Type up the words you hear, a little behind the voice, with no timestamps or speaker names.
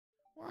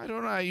Why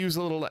don't I use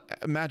a little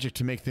magic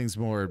to make things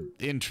more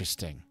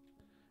interesting?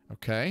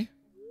 Okay.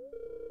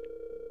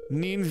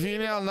 That's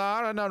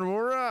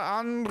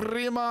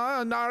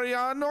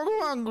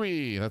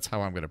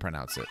how I'm going to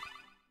pronounce it.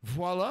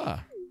 Voila.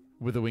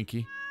 With a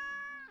winky.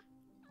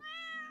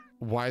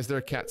 Why is there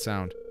a cat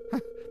sound?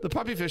 The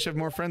puppy fish have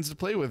more friends to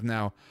play with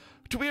now.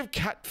 Do we have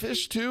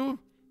catfish too?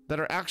 That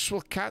are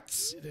actual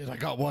cats? I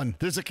got one.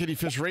 There's a kitty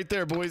fish right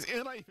there, boys.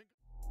 And I...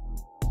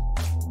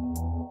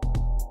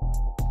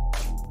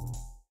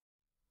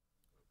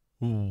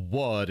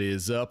 What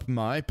is up,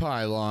 my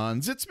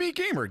pylons? It's me,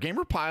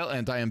 Gamer Pyle,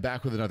 and I am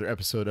back with another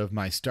episode of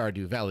my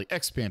Stardew Valley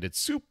Expanded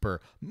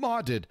Super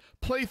Modded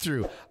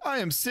playthrough. I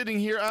am sitting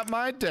here at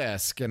my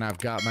desk, and I've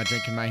got my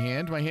drink in my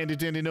hand, my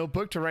handy-dandy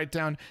notebook to write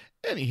down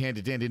any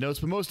handy-dandy notes,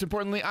 but most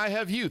importantly, I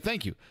have you.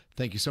 Thank you.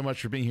 Thank you so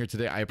much for being here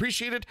today. I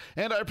appreciate it,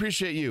 and I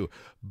appreciate you.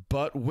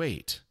 But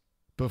wait.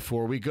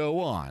 Before we go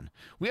on,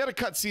 we had a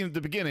cutscene at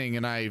the beginning,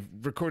 and I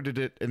recorded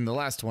it in the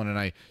last one, and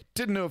I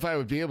didn't know if I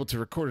would be able to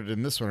record it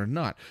in this one or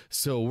not.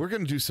 So we're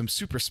going to do some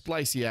super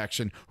splicey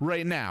action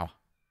right now.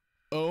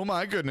 Oh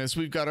my goodness,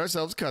 we've got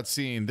ourselves a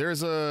cutscene.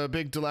 There's a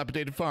big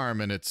dilapidated farm,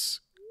 and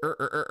it's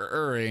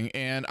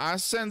and I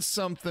sense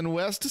something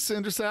west of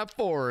Cindersap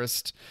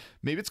Forest.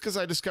 Maybe it's because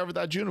I discovered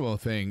that Junimo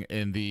thing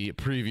in the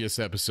previous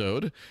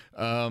episode.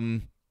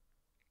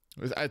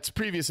 It's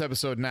previous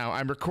episode now.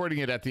 I'm recording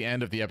it at the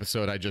end of the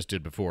episode I just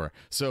did before.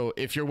 So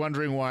if you're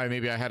wondering why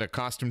maybe I had a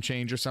costume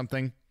change or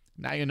something,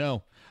 now you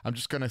know. I'm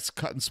just going to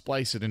cut and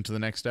splice it into the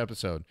next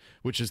episode,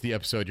 which is the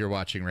episode you're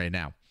watching right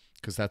now,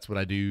 because that's what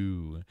I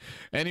do.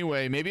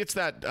 Anyway, maybe it's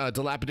that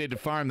dilapidated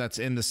farm that's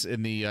in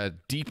the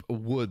deep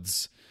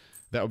woods.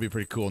 That would be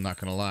pretty cool, not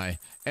going to lie.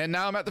 And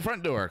now I'm at the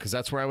front door, because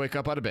that's where I wake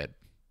up out of bed.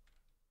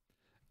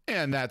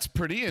 And that's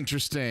pretty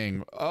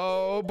interesting.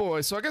 Oh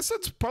boy, so I guess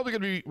that's probably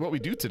going to be what we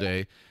do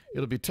today.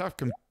 It'll be tough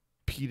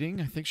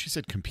competing. I think she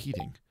said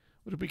competing.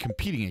 What are we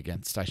competing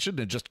against? I shouldn't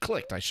have just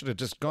clicked. I should have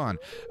just gone.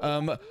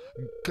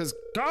 Because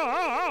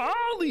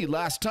golly,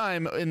 last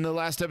time in the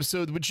last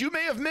episode, which you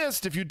may have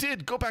missed, if you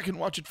did, go back and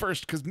watch it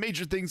first, because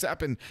major things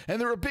happen, and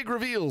there are big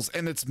reveals,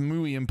 and it's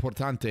muy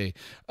importante.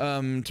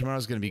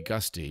 Tomorrow's going to be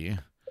gusty.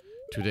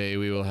 Today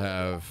we will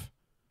have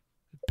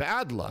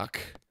bad luck,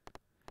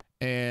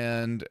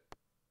 and...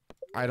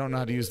 I don't know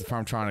how to use the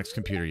Farmtronics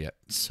computer yet,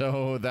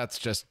 so that's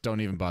just, don't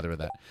even bother with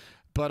that.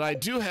 But I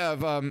do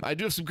have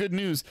some good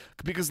news,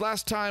 because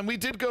last time we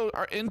did go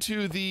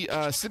into the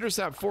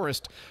Cindersap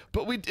Forest,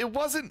 but it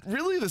wasn't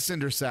really the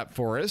Cindersap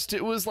Forest.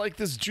 It was like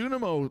this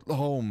Junimo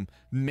home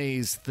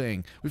maze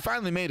thing. We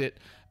finally made it.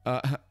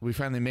 We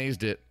finally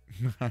mazed it.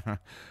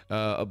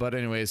 But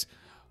anyways,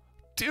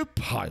 dear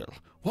Pyle,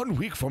 1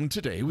 week from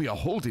today, we are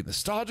holding the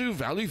Stardew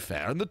Valley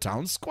Fair in the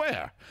town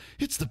square.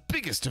 It's the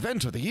biggest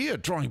event of the year,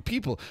 drawing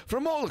people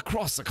from all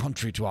across the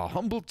country to our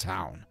humble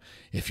town.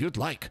 If you'd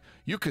like,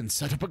 you can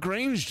set up a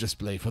Grange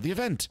display for the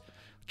event.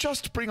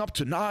 Just bring up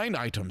to 9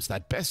 items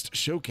that best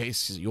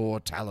showcase your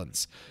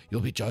talents.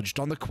 You'll be judged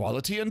on the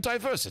quality and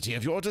diversity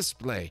of your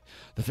display.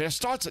 The fair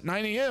starts at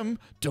 9 a.m.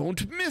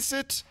 Don't miss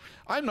it.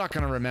 I'm not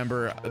going to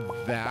remember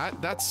that.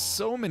 That's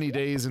so many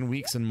days and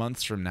weeks and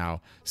months from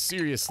now.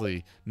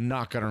 Seriously,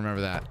 not going to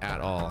remember that at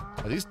all.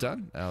 Are these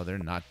done? Oh, they're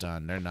not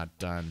done. They're not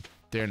done.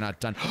 They're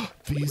not done.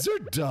 These are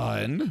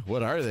done.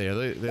 What are they?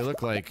 They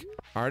look like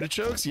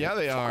artichokes? Yeah,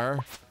 they are.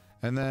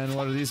 And then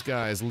what are these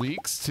guys?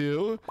 Leeks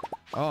too?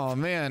 Oh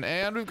man,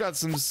 and we've got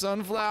some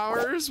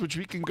sunflowers, which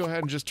we can go ahead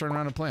and just turn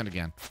around and plant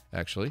again,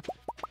 actually.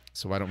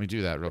 So why don't we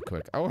do that real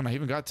quick? Oh, and I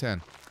even got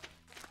 10.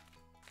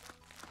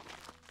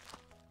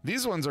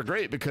 These ones are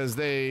great because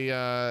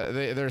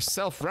they're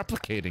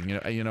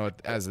self-replicating, you know,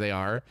 as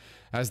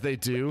they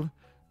do.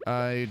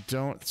 I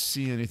don't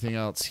see anything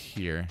else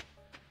here.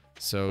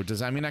 So does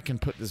that mean I can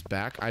put this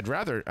back? I'd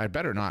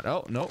better not.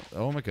 Oh, no.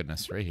 Oh my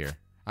goodness, right here.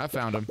 I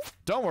found him.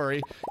 Don't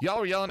worry. Y'all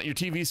were yelling at your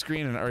TV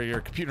screen or your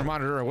computer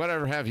monitor or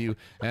whatever have you,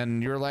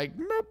 and you're like,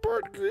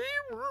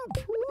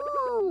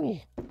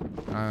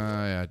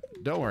 yeah,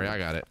 don't worry, I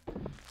got it.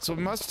 So it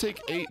must take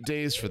 8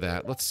 days for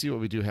that. Let's see what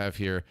we do have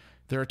here.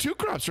 There are 2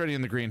 crops ready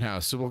in the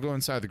greenhouse, so we'll go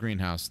inside the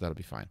greenhouse. That'll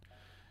be fine.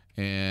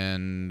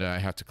 And I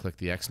have to click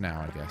the X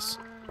now, I guess.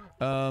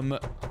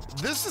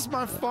 This is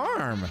my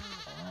farm.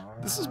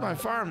 This is my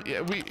farm. Yeah,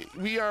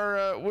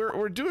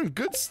 we're doing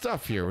good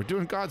stuff here. We're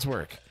doing God's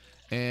work.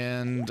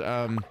 And,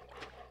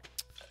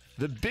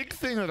 the big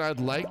thing that I'd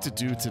like to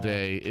do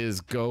today is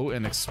go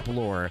and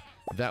explore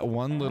that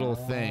one little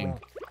thing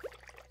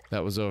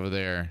that was over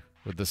there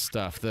with the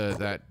stuff.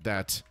 That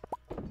I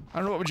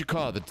don't know, what would you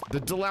call it? The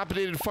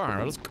dilapidated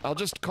farm. I'll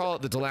just call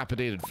it the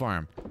dilapidated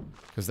farm,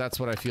 because that's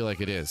what I feel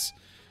like it is.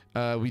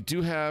 We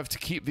do have to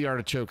keep the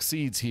artichoke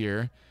seeds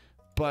here,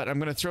 but I'm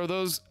gonna throw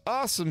those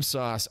awesome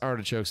sauce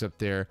artichokes up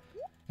there,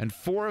 and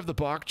 4 of the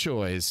bok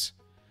choys.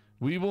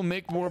 We will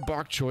make more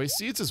bok choy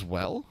seeds as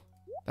well.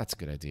 That's a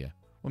good idea.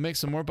 We'll make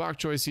some more bok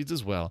choy seeds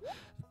as well.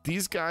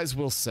 These guys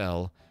will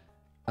sell.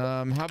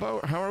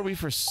 How are we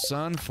for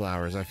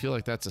sunflowers? I feel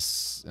like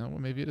that's well,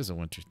 maybe it is a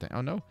winter thing. Oh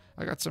no,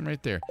 I got some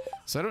right there.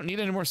 So I don't need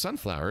any more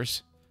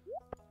sunflowers.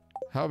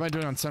 How am I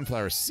doing on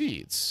sunflower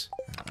seeds?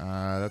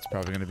 That's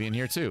probably going to be in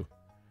here too.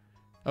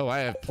 Oh, I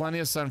have plenty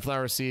of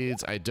sunflower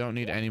seeds. I don't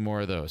need any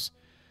more of those.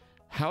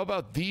 How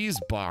about these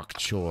bok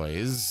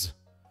choys?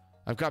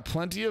 I've got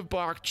plenty of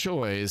bok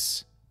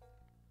choys.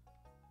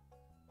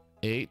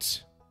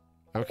 8.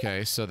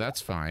 Okay, so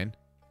that's fine.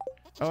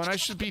 Oh, and I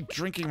should be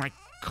drinking my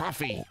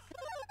coffee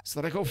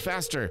so that I go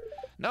faster.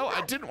 No,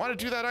 I didn't want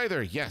to do that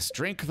either. Yes,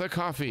 drink the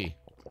coffee.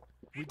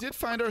 We did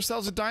find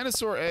ourselves a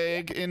dinosaur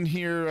egg in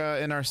here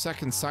in our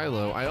second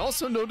silo. I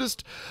also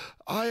noticed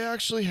I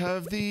actually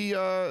have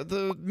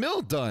the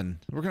mill done.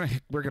 We're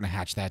gonna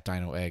hatch that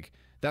dino egg.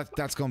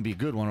 That's gonna be a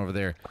good one over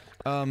there.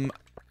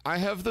 I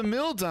have the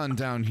mill done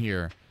down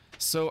here.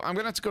 So I'm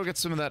gonna have to go get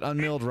some of that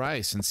unmilled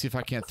rice and see if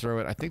I can't throw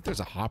it. I think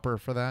there's a hopper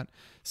for that.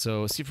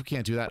 So see if we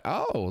can't do that.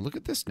 Oh, look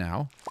at this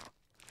now.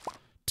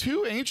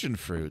 2 ancient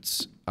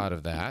fruits out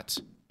of that.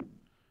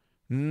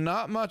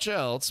 Not much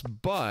else,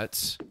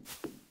 but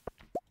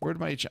where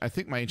did I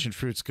think my ancient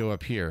fruits go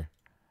up here.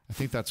 I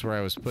think that's where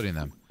I was putting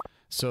them.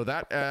 So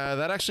that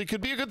actually could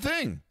be a good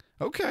thing.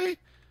 Okay.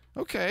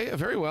 Okay,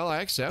 very well,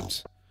 I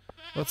accept.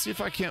 Let's see if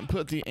I can't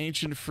put the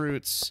ancient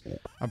fruits.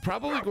 I'm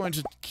probably going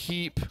to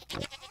keep...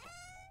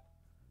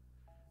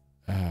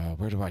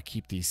 where do I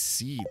keep these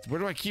seeds? Where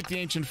do I keep the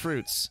ancient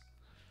fruits?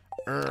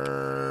 Here.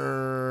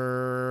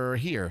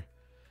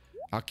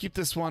 I'll keep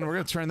this one. We're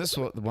going to turn this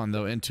one,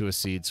 though, into a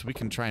seed so we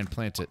can try and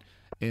plant it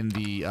in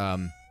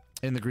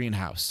the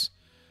greenhouse.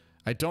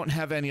 I don't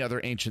have any other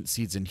ancient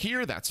seeds in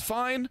here. That's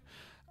fine.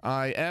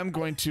 I am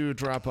going to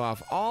drop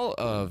off all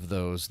of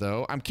those,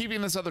 though. I'm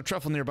keeping this other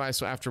truffle nearby,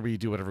 so after we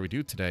do whatever we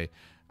do today,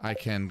 I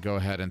can go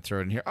ahead and throw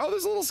it in here. Oh,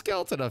 there's a little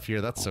skeleton up here.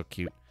 That's so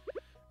cute.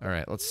 All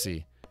right, let's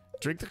see.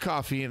 Drink the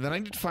coffee, and then I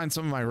need to find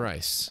some of my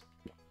rice.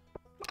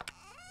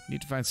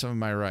 Need to find some of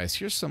my rice.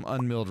 Here's some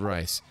unmilled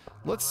rice.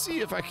 Let's see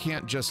if I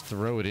can't just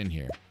throw it in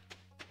here.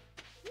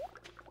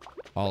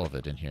 All of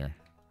it in here.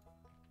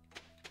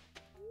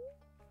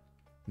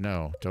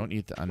 No, don't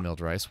eat the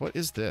unmilled rice. What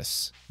is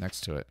this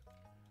next to it?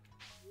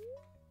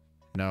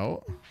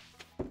 No.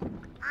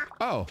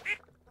 Oh.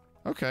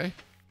 Okay.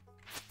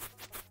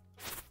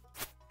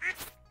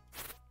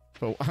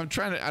 But I'm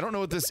trying to... I don't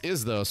know what this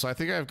is, though, so I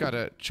think I've got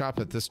to chop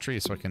at this tree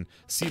so I can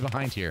see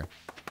behind here.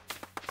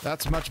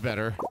 That's much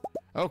better.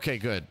 Okay,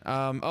 good.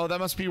 Oh, that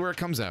must be where it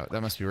comes out.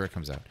 That must be where it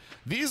comes out.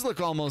 These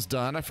look almost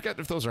done. I forget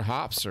if those are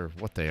hops or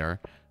what they are,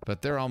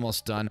 but they're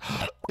almost done.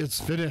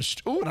 It's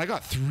finished. Oh, and I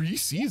got 3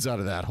 seeds out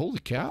of that. Holy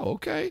cow.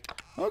 Okay.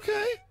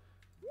 Okay.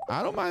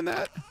 I don't mind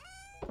that.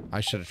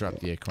 I should have dropped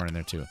the acorn in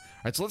there, too. All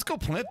right, so let's go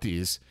plant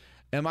these.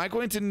 Am I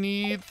going to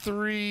need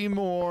 3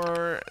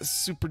 more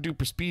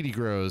super-duper speedy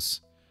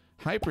grows?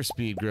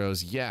 Hyper-speed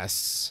grows,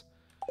 yes.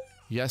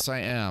 Yes, I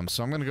am.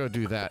 So I'm going to go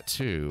do that,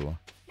 too.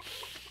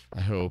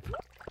 I hope.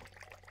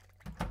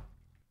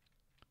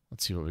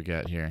 Let's see what we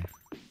got here.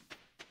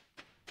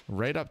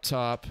 Right up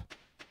top.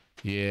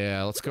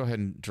 Yeah, let's go ahead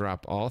and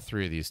drop all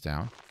 3 of these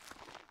down.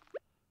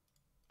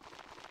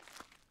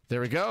 There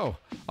we go.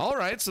 All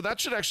right, so that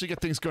should actually get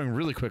things going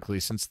really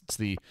quickly since it's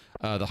the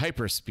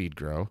hyper speed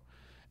grow.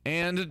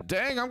 And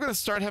dang, I'm going to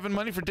start having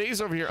money for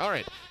days over here. All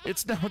right,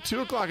 it's now 2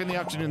 o'clock in the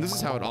afternoon. This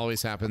is how it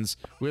always happens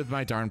with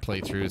my darn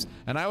playthroughs.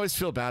 And I always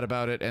feel bad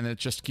about it, and it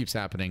just keeps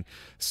happening.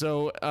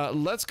 So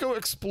let's go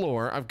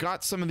explore. I've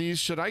got some of these.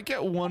 Should I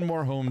get one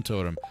more home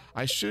totem?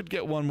 I should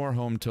get one more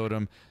home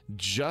totem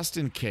just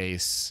in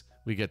case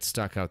we get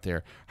stuck out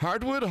there.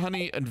 Hardwood,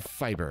 honey, and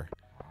fiber.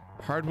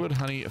 Hardwood,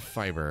 honey,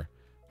 fiber.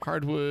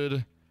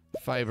 Hardwood,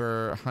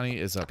 fiber, honey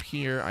is up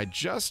here. I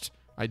just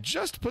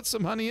put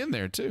some honey in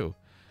there, too.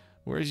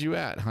 Where's you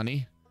at,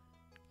 honey?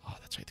 Oh,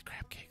 that's right, the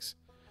crab cakes.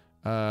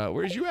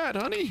 Where's you at,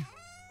 honey?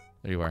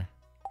 There you are.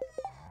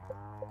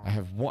 I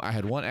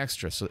had one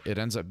extra, so it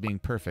ends up being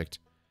perfect.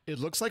 It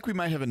looks like we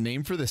might have a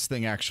name for this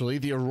thing, actually.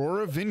 The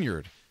Aurora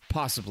Vineyard,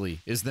 possibly,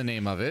 is the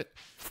name of it.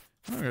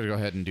 I'm gonna go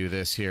ahead and do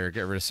this here,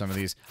 get rid of some of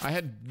these. I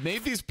had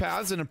made these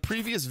paths in a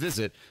previous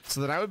visit so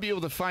that I would be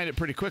able to find it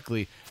pretty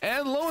quickly,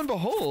 and lo and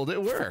behold,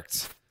 it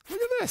worked. Look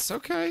at this,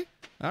 okay.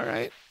 All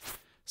right.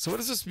 So what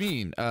does this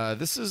mean?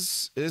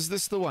 Is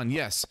this the one?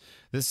 Yes,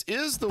 this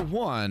is the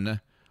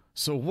one.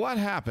 So what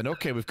happened?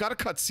 Okay, we've got a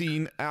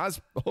cutscene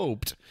as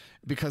hoped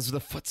because of the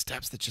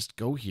footsteps that just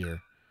go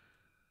here.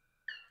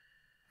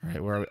 All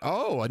right, where are we?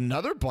 Oh,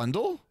 another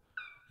bundle?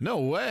 No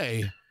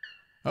way.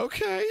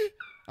 Okay,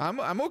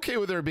 I'm okay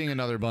with there being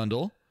another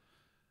bundle.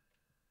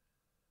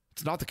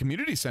 It's not the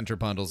community center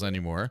bundles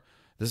anymore.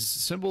 The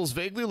symbols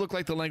vaguely look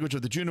like the language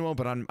of the Junimo,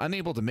 but I'm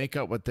unable to make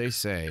out what they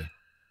say.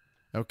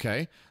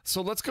 Okay,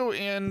 so let's go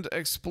and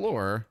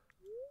explore.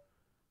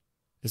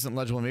 Isn't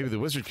legible, maybe the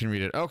wizard can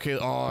read it. Okay,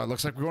 oh, it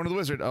looks like we're going to the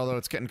wizard, although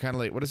it's getting kind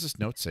of late. What does this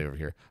note say over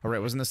here? All right,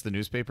 wasn't this the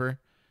newspaper?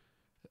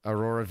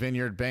 Aurora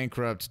Vineyard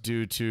bankrupt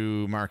due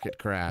to market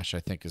crash, I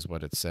think is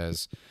what it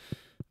says.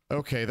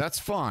 Okay, that's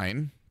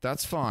fine.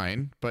 That's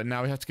fine, but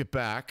now we have to get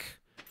back.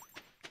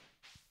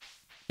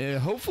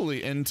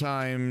 Hopefully in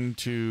time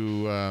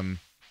to,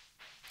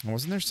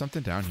 wasn't there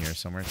something down here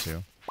somewhere,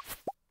 too?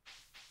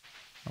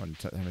 How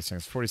many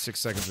seconds? 46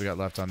 seconds we got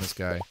left on this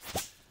guy.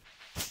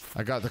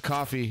 I got the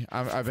coffee.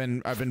 I've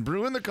been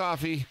brewing the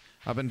coffee.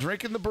 I've been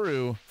drinking the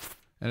brew,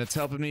 and it's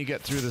helping me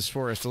get through this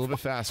forest a little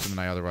bit faster than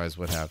I otherwise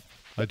would have.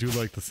 I do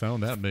like the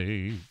sound that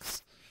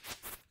makes.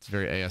 It's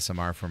very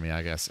ASMR for me,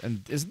 I guess.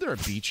 And isn't there a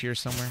beach here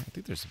somewhere? I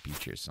think there's a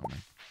beach here somewhere.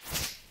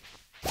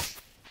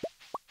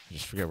 I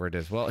just forget where it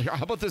is. Well, here,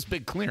 how about this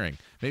big clearing?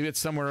 Maybe it's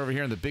somewhere over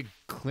here in the big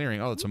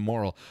clearing. Oh, it's a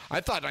moral.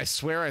 I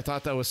swear I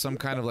thought that was some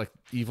kind of like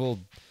evil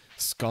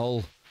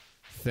skull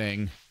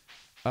thing.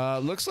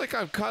 Looks like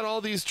I've cut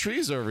all these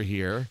trees over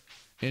here.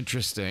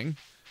 Interesting.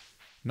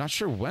 Not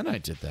sure when I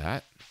did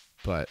that,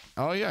 but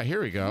oh yeah,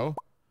 here we go.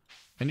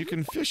 And you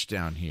can fish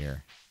down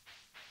here.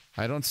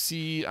 I only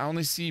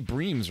see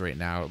breams right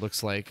now, it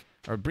looks like.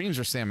 Or breams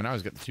or salmon, I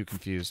always get the two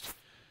confused.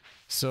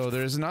 So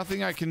there's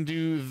nothing I can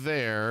do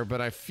there,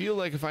 but I feel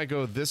like if I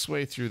go this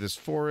way through this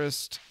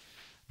forest,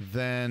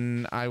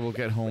 then I will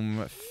get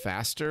home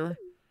faster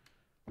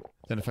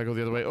than if I go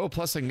the other way. Oh,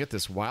 plus I can get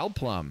this wild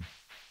plum.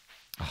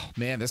 Oh,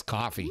 man, this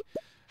coffee.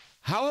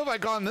 How have I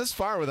gone this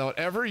far without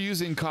ever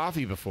using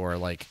coffee before,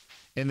 like,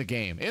 in the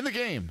game? In the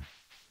game!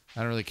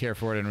 I don't really care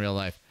for it in real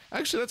life.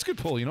 Actually, that's a good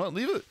poll. You know what?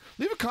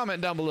 Leave a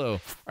comment down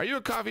below. Are you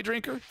a coffee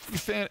drinker?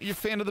 You a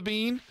fan of the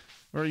bean?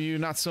 Or are you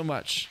not so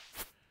much?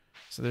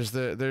 So there's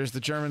the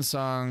German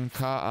song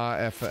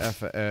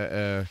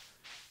K-A-F-F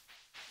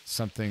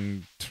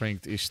something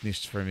trinkt ist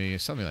nicht für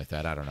mich, something like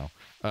that. I don't know.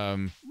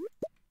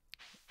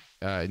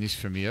 Nicht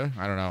für mir.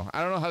 I don't know.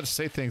 I don't know how to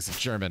say things in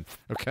German.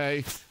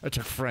 Okay, I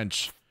took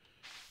French.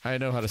 I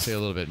know how to say a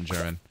little bit in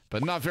German,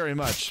 but not very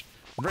much.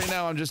 Right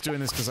now, I'm just doing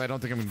this because I don't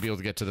think I'm gonna be able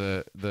to get to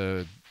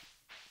the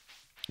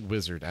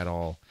wizard at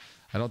all.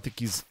 I don't think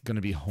he's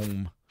gonna be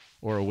home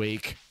or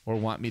awake or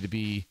want me to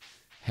be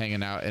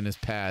hanging out in his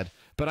pad.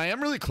 But I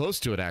am really close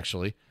to it,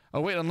 actually. Oh,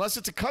 wait, unless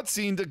it's a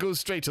cutscene that goes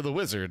straight to the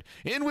wizard.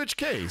 In which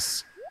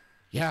case...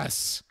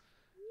 Yes.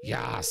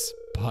 Yes.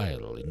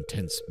 Pyle,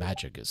 intense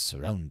magic is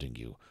surrounding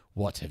you.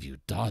 What have you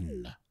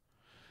done?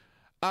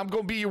 I'm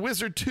gonna be your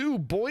wizard too,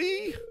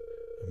 boy.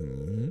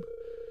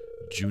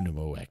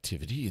 Junimo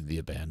activity in the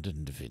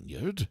abandoned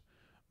vineyard.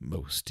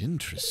 Most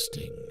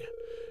interesting.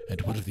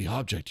 And what of the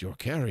object you're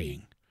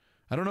carrying?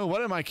 I don't know.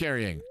 What am I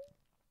carrying?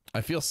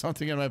 I feel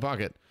something in my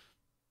pocket.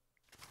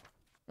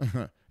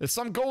 It's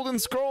some golden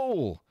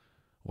scroll.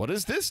 What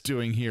is this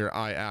doing here?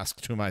 I ask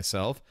to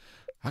myself.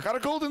 I got a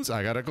golden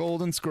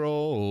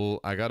scroll.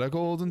 I got a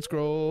golden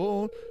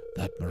scroll.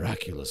 That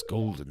miraculous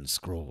golden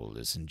scroll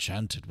is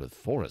enchanted with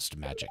forest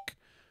magic.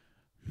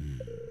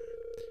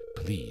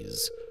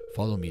 Please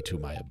follow me to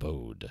my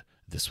abode.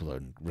 This will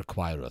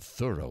require a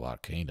thorough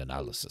arcane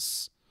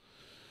analysis.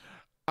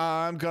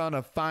 I'm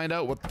gonna find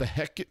out what the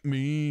heck it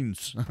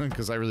means,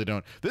 because I really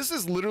don't. This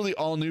is literally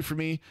all new for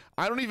me.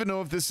 I don't even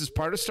know if this is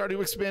part of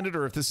Stardew Expanded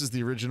or if this is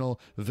the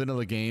original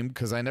vanilla game,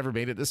 because I never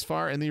made it this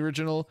far in the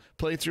original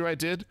playthrough I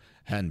did.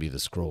 Hand me the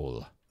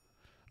scroll.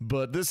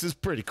 But this is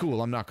pretty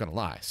cool, I'm not gonna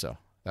lie, so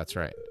that's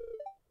right.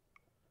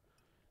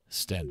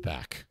 Stand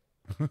back.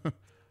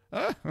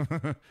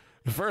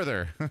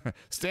 Further.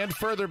 Stand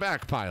further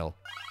back, Pyle.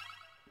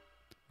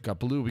 We got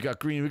blue, we got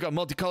green, we got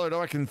multicolored.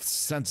 Oh, I can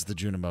sense the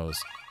Junimos.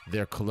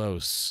 They're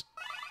close.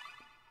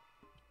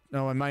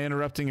 No, am I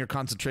interrupting your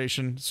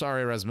concentration?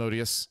 Sorry,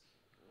 Rasmodius.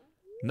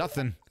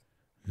 Nothing.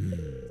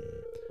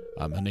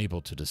 I'm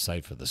unable to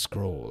decipher the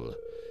scroll.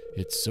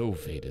 It's so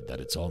faded that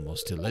it's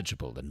almost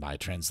illegible, and my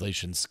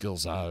translation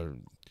skills are...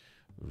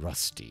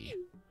 rusty.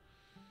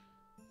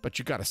 But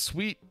you got a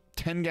sweet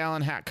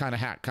 10-gallon hat kind of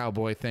hat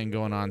cowboy thing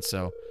going on,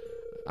 so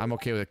I'm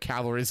okay with a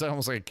cavalry. It's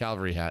almost like a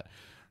cavalry hat.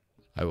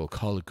 I will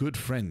call a good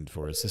friend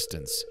for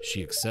assistance.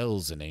 She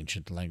excels in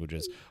ancient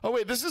languages. Oh,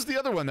 wait, this is the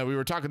other one that we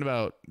were talking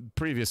about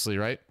previously,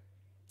 right?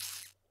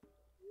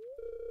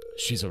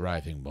 She's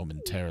arriving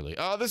momentarily.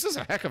 Oh, this is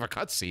a heck of a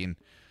cutscene.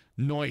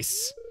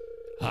 Nice.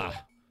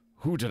 Ah,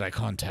 who did I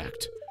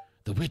contact?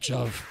 The Witch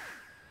of...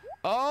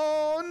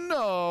 Oh,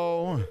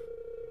 no.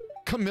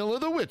 Camilla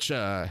the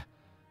Witcher.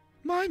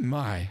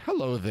 My.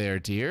 Hello there,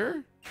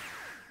 dear.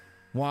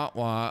 Wah,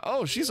 wah.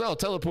 Oh, she's all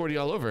teleporty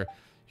all over.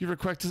 You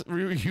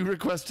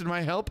requested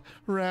my help,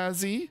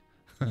 Razzie?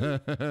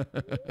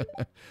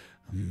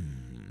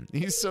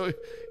 He's so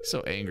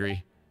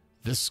angry.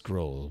 This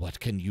scroll, what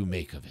can you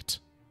make of it?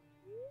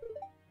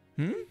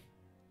 Come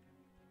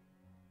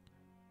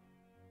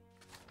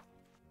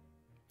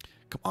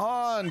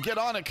on, get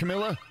on it,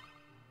 Camilla.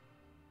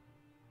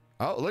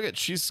 Oh, look at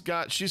she's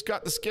got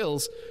the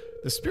skills.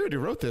 The spirit who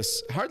wrote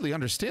this hardly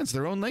understands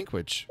their own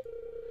language.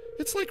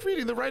 It's like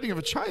reading the writing of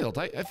a child.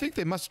 I think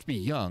they must be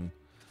young.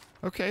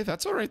 Okay,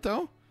 that's all right,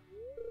 though.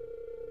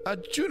 A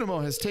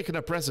Junimo has taken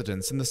up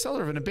residence in the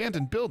cellar of an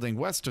abandoned building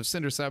west of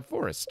Cindersap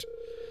Forest.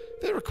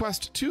 They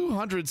request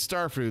 200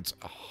 starfruits.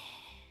 Oh.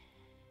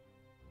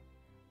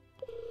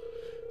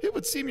 It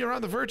would seem you're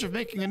on the verge of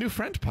making a new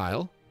friend,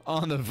 Pyle.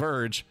 On the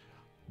verge.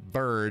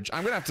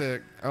 I'm gonna have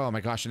to... Oh my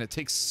gosh, and it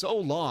takes so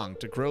long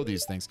to grow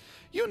these things.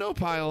 You know,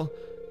 Pyle,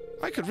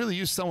 I could really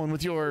use someone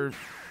with your...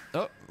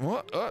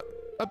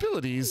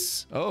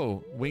 abilities.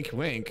 Oh, wink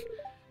wink.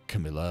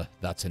 Camilla,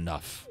 that's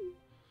enough.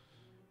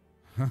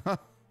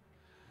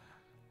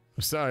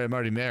 I'm sorry, I'm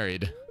already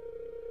married.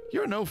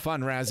 You're no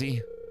fun,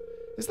 Razzie.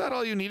 Is that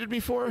all you needed me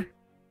for?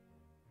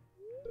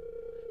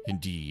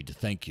 Indeed,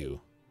 thank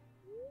you.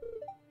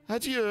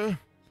 Adieu.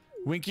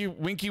 Winky,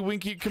 winky,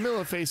 winky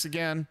Camilla face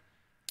again.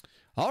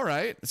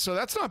 Alright, so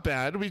that's not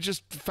bad. We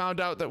just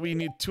found out that we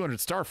need 200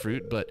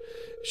 starfruit, but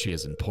she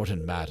has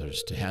important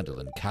matters to handle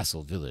in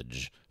Castle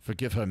Village.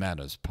 Forgive her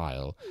manners,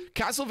 Pyle.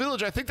 Castle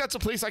Village, I think that's a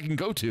place I can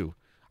go to.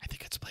 I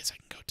think it's a place I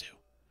can go to.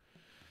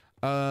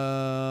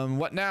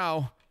 What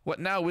now? What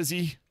now,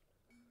 Wizzy?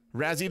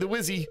 Razzie the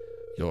Wizzy.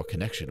 Your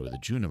connection with the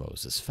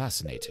Junimos is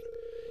fascinating.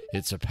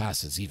 It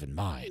surpasses even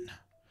mine.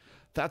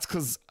 That's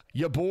because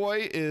your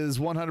boy is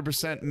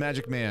 100%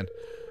 Magic Man.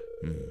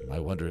 I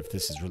wonder if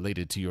this is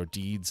related to your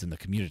deeds in the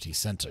community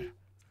center.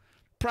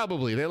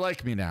 Probably. They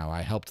like me now.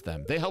 I helped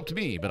them. They helped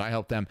me, but I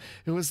helped them.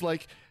 It was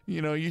like,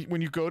 you know,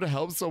 when you go to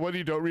help someone,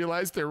 you don't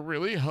realize they're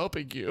really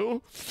helping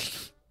you.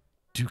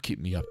 Do keep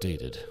me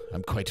updated.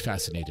 I'm quite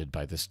fascinated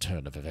by this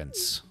turn of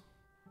events.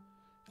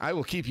 I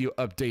will keep you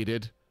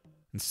updated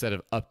instead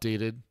of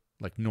updated,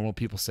 like normal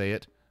people say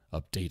it.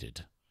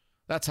 Updated.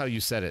 That's how you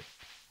said it.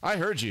 I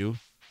heard you.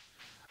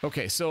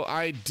 Okay, so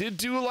I did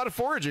do a lot of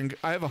foraging.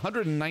 I have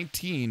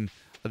 119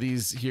 of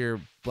these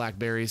here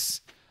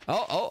blackberries.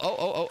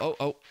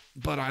 Oh.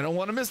 But I don't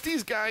want to miss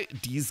these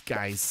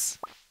guys.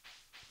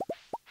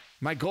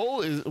 My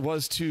goal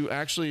was to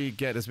actually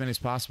get as many as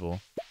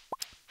possible.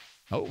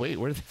 Oh, wait,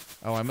 where?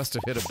 Oh, I must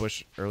have hit a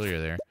bush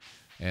earlier there.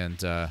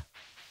 And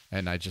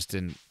I just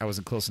didn't, I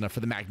wasn't close enough for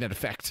the magnet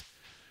effect.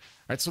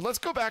 All right, so let's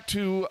go back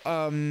to,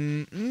 I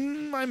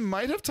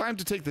might have time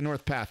to take the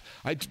north path.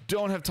 I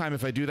don't have time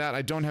if I do that.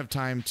 I don't have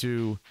time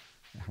to,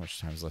 how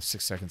much time is left?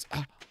 6 seconds.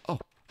 Oh,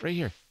 right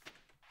here.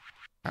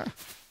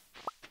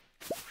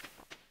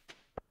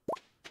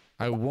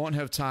 I won't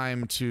have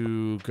time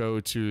to go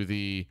to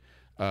the,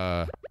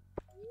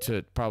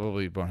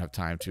 probably won't have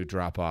time to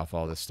drop off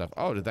all this stuff.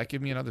 Oh, did that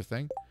give me another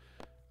thing?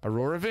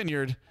 Aurora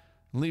Vineyard.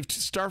 Leave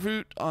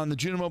starfruit on the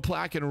Junimo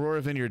plaque in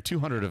Aurora Vineyard,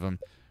 200 of them.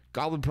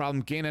 Goblin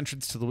problem, gain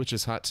entrance to the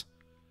witch's hut.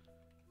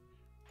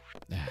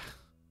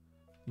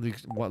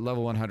 What,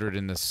 level 100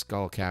 in the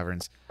Skull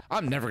Caverns.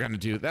 I'm never gonna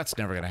do, that's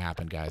never gonna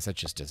happen, guys. That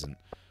just isn't.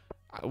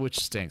 Which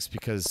stinks,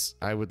 because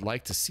I would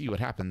like to see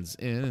what happens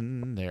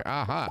in there.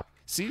 Aha!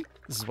 See?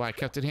 This is why I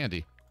kept it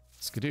handy.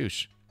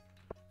 Skadoosh.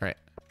 Alright.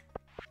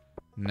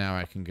 Now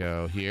I can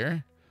go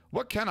here.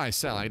 What can I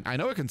sell? I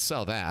know I can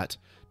sell that.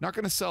 Not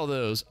gonna sell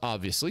those,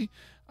 obviously.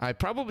 I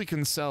probably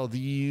can sell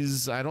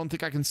these. I don't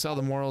think I can sell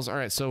the morals. All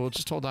right, so we'll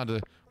just hold on to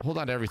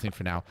everything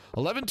for now.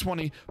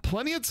 11:20,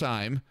 plenty of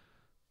time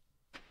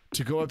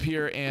to go up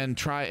here and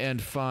try and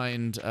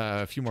find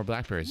a few more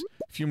blackberries,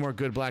 a few more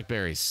good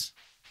blackberries,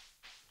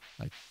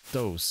 like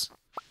those.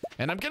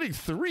 And I'm getting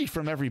 3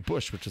 from every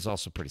bush, which is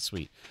also pretty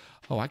sweet.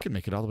 Oh, I can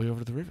make it all the way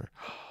over to the river.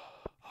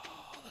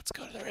 Oh, let's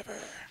go to the river.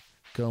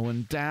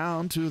 Going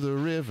down to the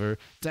river,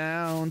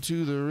 down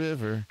to the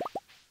river.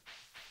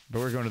 But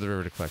we're going to the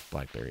river to collect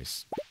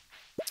blackberries.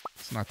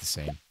 It's not the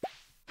same.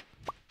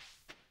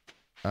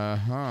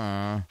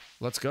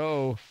 Let's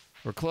go.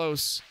 We're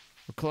close.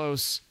 We're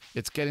close.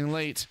 It's getting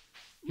late.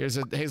 Here's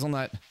a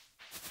hazelnut.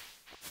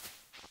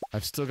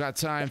 I've still got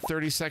time.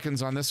 30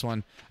 seconds on this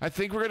one. I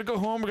think we're going to go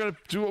home. We're going to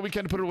do what we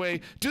can to put it away.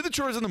 Do the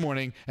chores in the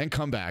morning and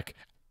come back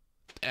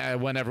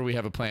whenever we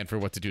have a plan for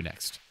what to do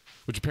next.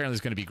 Which apparently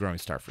is going to be growing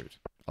starfruit.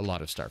 A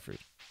lot of starfruit.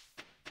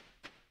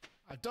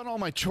 I've done all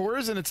my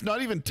chores and it's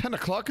not even 10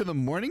 o'clock in the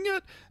morning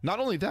yet. Not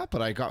only that,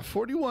 but I got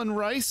 41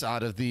 rice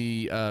out of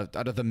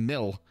the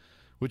mill,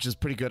 which is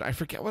pretty good. I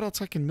forget what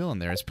else I can mill in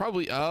there. It's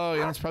probably, oh,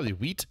 yeah, it's probably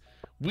wheat.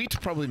 Wheat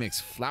probably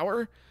makes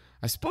flour.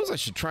 I suppose I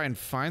should try and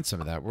find some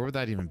of that. Where would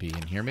that even be?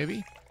 In here,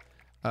 maybe?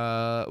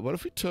 What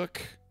if we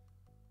took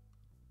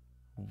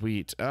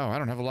wheat? Oh, I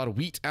don't have a lot of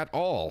wheat at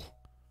all.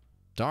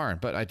 Darn,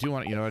 but I do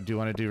want, you know what I do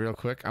want to do real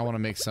quick? I want to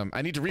make some,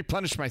 I need to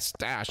replenish my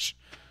stash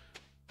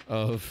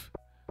of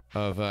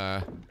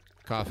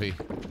coffee.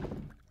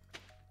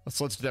 Let's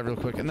do that real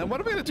quick. And then what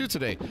am I going to do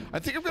today? I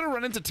think I'm going to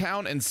run into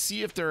town and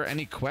see if there are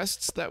any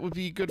quests that would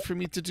be good for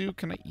me to do.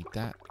 Can I eat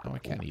that? Oh, I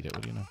can't eat it.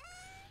 What do you know?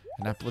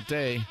 An apple a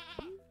day.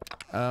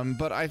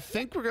 But I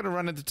think we're going to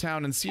run into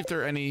town and see if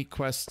there are any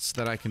quests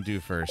that I can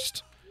do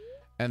first.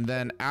 And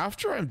then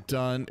after I'm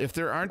done, if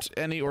there aren't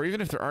any, or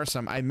even if there are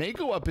some, I may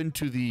go up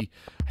into the,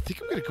 I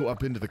think I'm going to go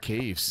up into the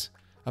caves,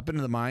 up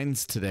into the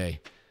mines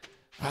today.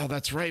 Oh,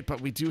 that's right, but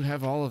we do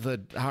have all of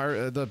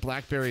the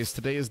blackberries.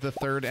 Today is the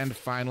 3rd and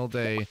final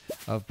day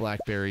of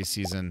blackberry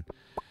season.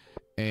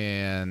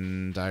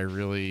 And I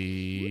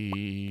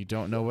really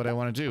don't know what I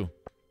want to do.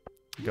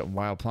 Got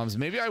wild plums.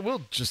 Maybe I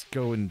will just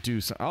go and do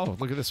some, oh,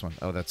 look at this one.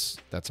 Oh, that's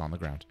on the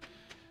ground.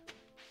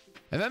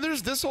 And then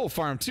there's this whole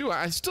farm, too.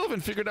 I still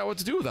haven't figured out what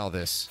to do with all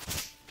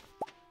this.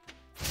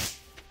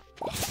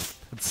 Oh,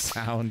 that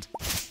sound.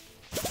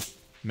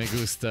 Me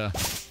gusta.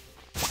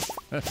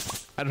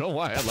 I don't know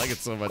why I like it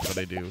so much, but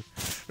I do.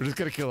 We're just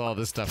gonna kill all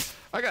this stuff.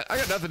 I got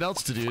nothing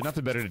else to do,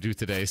 nothing better to do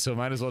today, so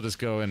might as well just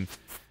go and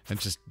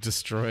just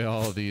destroy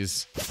all of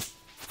these,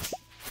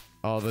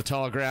 all the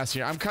tall grass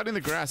here. I'm cutting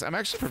the grass. I'm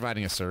actually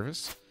providing a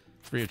service.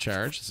 Free of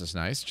charge. This is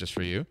nice, just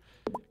for you.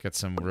 Get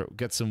some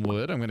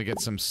wood. I'm gonna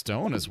get some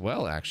stone as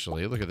well,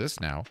 actually. Look at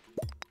this now.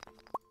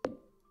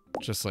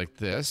 Just like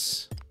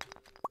this.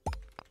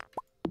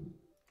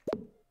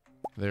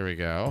 There we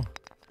go.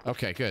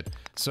 Okay, good.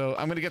 So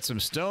I'm gonna get some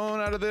stone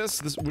out of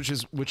this,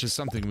 which is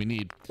something we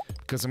need,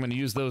 because I'm gonna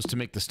use those to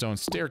make the stone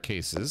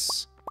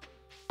staircases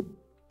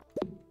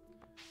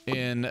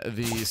in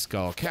the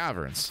Skull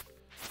Caverns.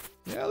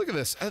 Yeah, look at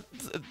this.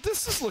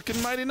 This is looking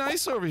mighty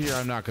nice over here,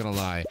 I'm not gonna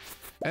lie.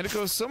 And it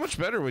goes so much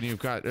better when you've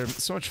got, or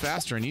so much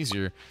faster and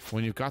easier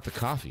when you've got the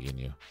coffee in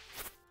you.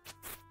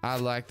 I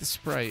like the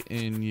Sprite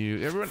in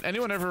you.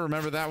 Anyone ever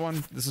remember that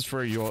one? This is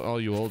for you, all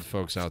you old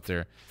folks out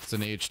there. It's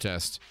an age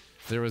test.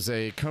 There was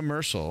a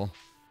commercial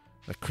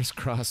that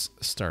Crisscross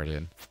starred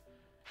in,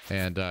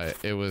 and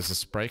it was a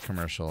Sprite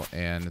commercial,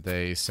 and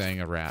they sang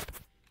a rap.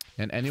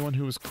 And anyone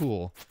who was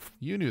cool,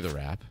 you knew the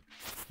rap.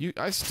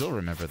 I still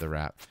remember the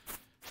rap.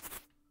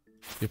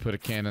 You put a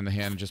can in the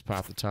hand and just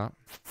pop the top.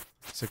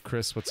 Said,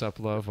 Chris, what's up,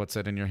 love? What's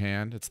that in your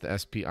hand? It's the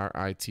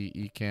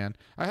SPRITE can.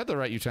 I had the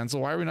right utensil.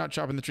 Why are we not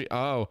chopping the tree?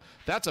 Oh,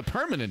 that's a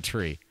permanent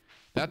tree.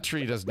 That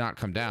tree does not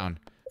come down.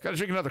 Gotta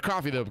drink another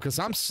coffee, though, because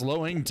I'm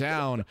slowing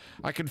down.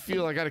 I can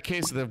feel I got a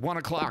case of the 1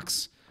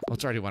 o'clocks. Oh,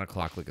 it's already 1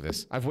 o'clock. Look at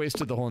this. I've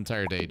wasted the whole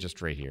entire day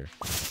just right here.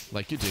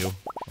 Like you do.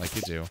 Like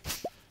you do.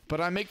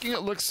 But I'm making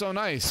it look so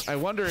nice. I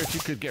wonder if you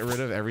could get rid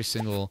of every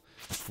single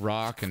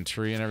rock and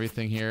tree and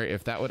everything here.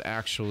 If that would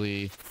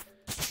actually...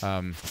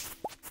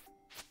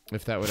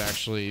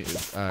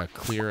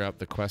 clear up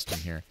the quest in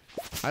here.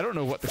 I don't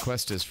know what the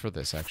quest is for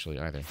this, actually,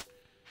 either.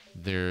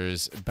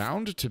 There's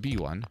bound to be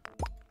one.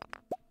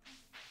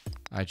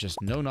 I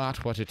just know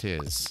not what it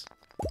is.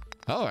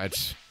 Oh,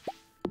 it's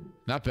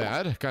not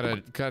bad.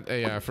 Got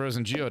a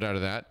frozen geode out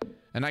of that.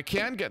 And I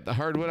can get the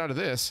hardwood out of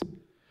this.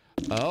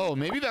 Oh,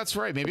 maybe that's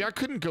right. Maybe I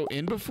couldn't go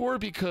in before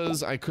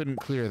because I couldn't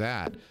clear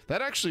that.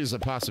 That actually is a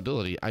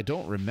possibility. I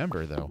don't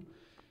remember, though.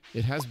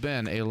 It has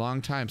been a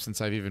long time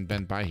since I've even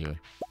been by here.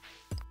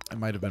 It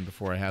might have been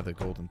before I had the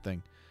golden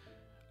thing.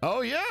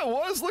 Oh, yeah, it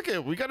was. Look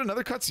at, we got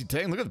another cutscene.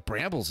 Dang, look at the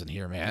brambles in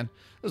here, man.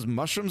 There's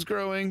mushrooms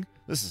growing.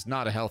 This is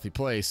not a healthy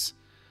place.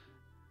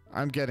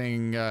 I'm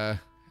getting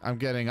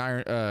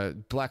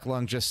iron, black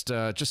lung just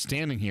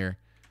standing here.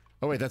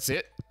 Oh, wait, that's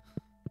it?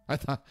 I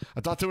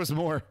thought there was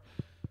more.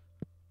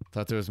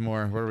 Thought there was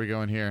more. Where are we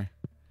going here?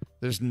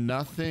 There's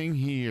nothing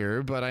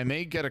here, but I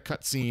may get a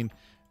cutscene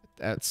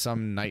at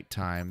some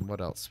nighttime.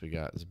 What else we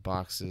got? There's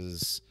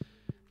boxes,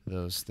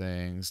 those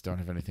things. Don't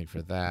have anything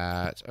for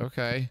that.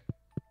 Okay.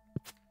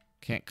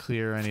 Can't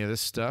clear any of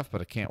this stuff,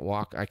 but I can't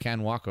walk. I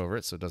can walk over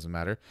it, so it doesn't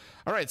matter.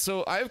 All right,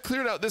 so I've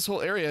cleared out this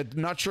whole area.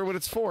 Not sure what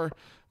it's for,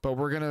 but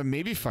we're gonna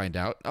maybe find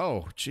out.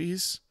 Oh,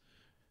 jeez.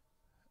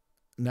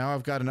 Now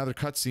I've got another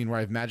cutscene where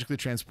I've magically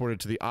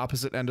transported to the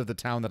opposite end of the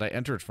town that I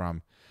entered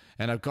from.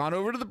 And I've gone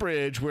over to the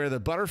bridge where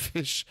the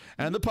butterfish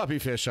and the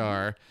puppyfish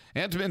are,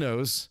 and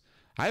minnows.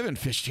 I haven't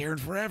fished here in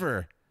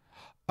forever.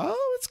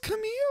 Oh, it's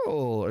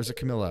Camille. Or is it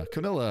Camilla?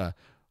 Camilla.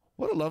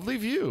 What a lovely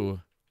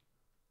view.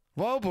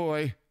 Whoa,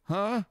 boy.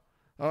 Huh?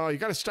 Oh, you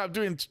gotta stop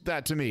doing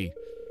that to me.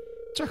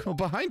 Chuckle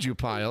behind you,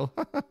 Pyle.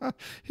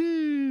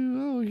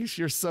 Oh,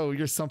 you're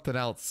something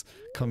else,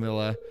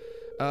 Camilla.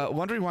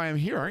 Wondering why I'm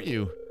here, aren't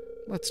you?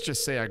 Let's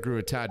just say I grew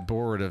a tad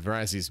bored of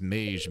Razzy's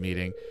mage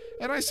meeting,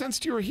 and I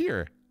sensed you were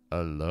here.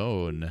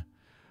 Alone.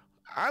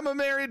 I'm a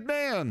married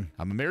man.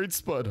 I'm a married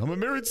spud. I'm a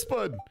married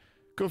spud.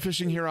 Go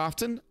fishing here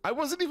often? I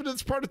wasn't even in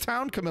this part of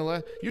town,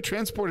 Camilla. You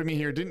transported me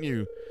here, didn't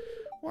you?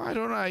 Why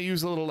don't I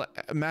use a little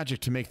magic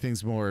to make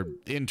things more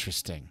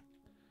interesting?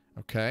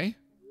 Okay.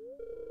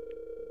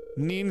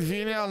 That's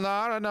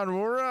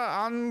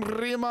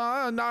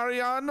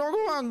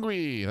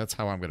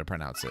how I'm going to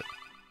pronounce it.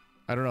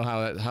 I don't know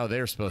how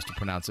they're supposed to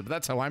pronounce it, but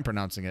that's how I'm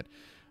pronouncing it.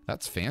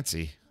 That's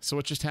fancy. So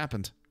what just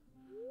happened?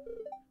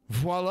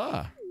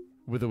 Voila!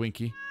 With a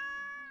winky.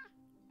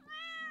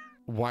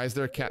 Why is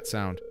there a cat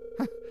sound?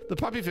 The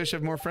puppyfish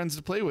have more friends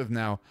to play with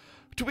now.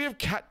 Do we have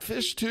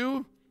catfish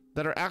too?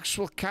 That are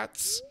actual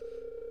cats?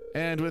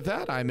 And with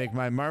that, I make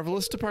my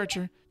marvelous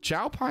departure.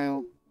 Ciao,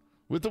 Pyle.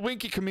 With the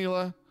winky,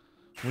 Camilla.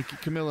 Winky,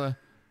 Camilla.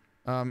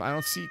 I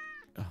don't see...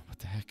 Oh, what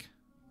the heck?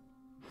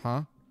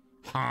 Huh?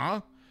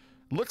 Huh?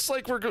 Looks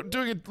like we're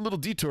doing a little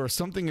detour.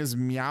 Something is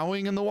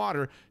meowing in the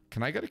water.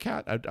 Can I get a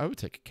cat? I would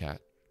take a cat.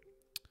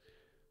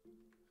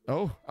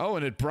 Oh,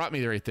 and it brought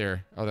me right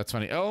there. Oh, that's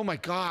funny. Oh my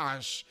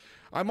gosh.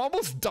 I'm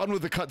almost done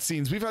with the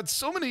cutscenes. We've had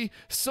so many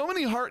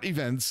heart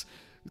events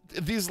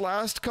these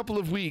last couple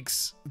of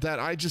weeks that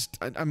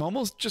I'm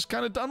almost just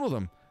kind of done with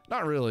them.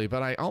 Not really,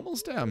 but I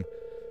almost am.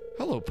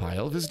 Hello,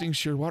 Pyle. Visiting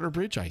Shearwater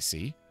Bridge, I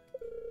see.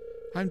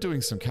 I'm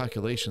doing some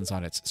calculations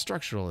on its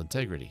structural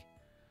integrity.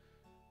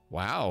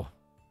 Wow.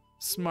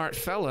 Smart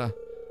fella.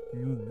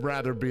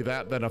 Rather be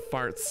that than a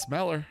fart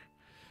smeller.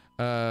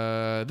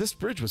 This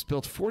bridge was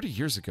built 40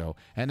 years ago,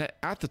 and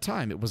at the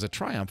time it was a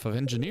triumph of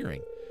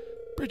engineering.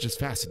 Bridges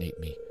fascinate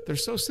me. They're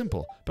so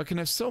simple, but can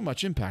have so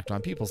much impact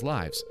on people's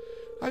lives.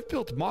 I've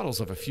built models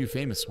of a few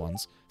famous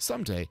ones.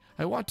 Someday,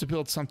 I want to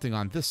build something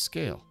on this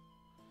scale.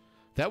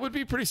 That would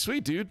be pretty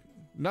sweet, dude.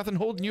 Nothing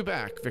holding you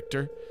back,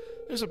 Victor.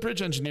 There's a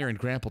bridge engineer in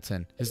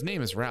Grampleton. His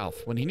name is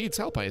Ralph. When he needs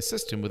help, I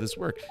assist him with his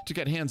work to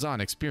get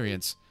hands-on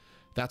experience.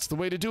 That's the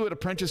way to do it.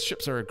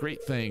 Apprenticeships are a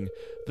great thing.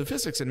 The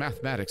physics and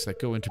mathematics that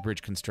go into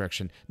bridge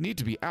construction need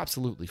to be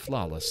absolutely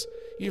flawless.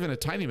 Even a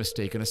tiny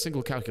mistake in a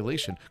single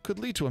calculation could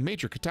lead to a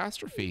major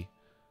catastrophe.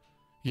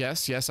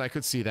 Yes, yes, I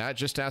could see that.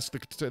 Just ask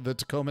the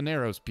Tacoma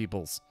Narrows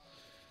peoples.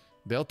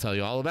 They'll tell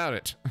you all about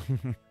it.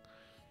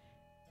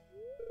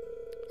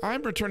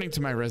 I'm returning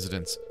to my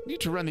residence. Need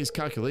to run these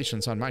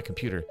calculations on my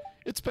computer.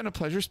 It's been a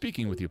pleasure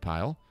speaking with you,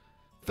 Pyle.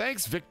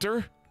 Thanks,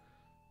 Victor.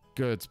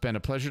 Good. It's been a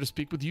pleasure to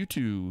speak with you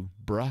too,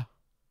 bruh.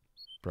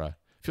 Bruh.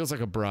 Feels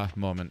like a bruh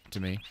moment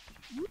to me.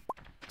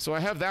 So I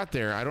have that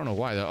there. I don't know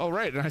why, though. Oh,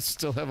 right. And I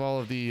still have all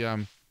of the,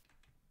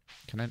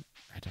 Can I?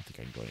 I don't think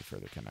I can go any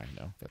further, can I?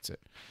 No, that's it.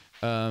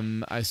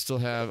 I still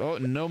have... Oh,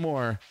 no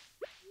more.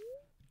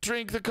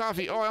 Drink the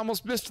coffee. Oh, I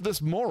almost missed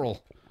this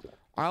moral.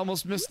 I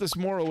almost missed this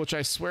moral, which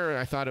I swear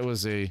I thought it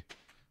was a...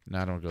 No,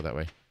 I don't go that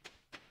way.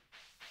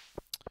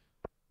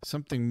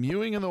 Something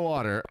mewing in the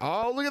water.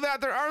 Oh, look at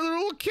that. There are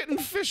little kitten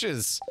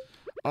fishes.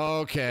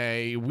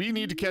 Okay, we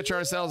need to catch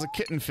ourselves a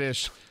kitten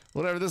fish.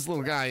 Whatever this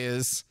little guy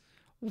is.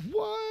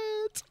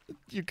 What?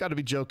 You've got to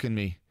be joking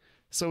me.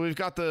 So we've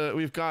got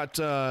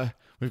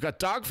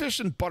dogfish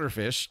and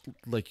butterfish,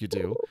 like you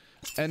do.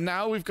 And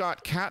now we've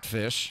got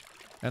catfish.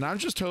 And I'm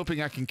just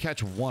hoping I can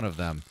catch one of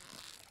them.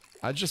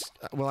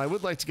 Well, I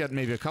would like to get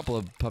maybe a couple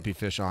of puppy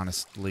fish,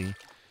 honestly.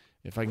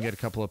 If I can get a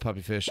couple of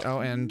puppy fish. Oh,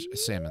 and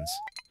salmons.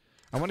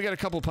 I want to get a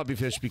couple of puppy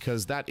fish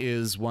because that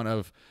is one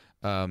of,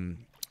 my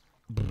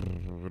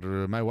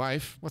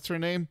wife. What's her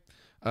name?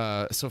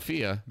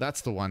 Sophia.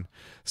 That's the one.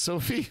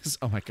 Sophia's,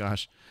 oh my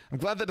gosh. I'm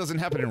glad that doesn't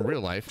happen in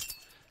real life.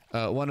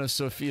 One of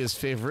Sophia's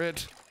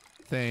favorite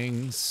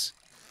things.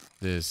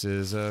 This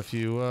is a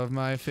few of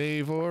my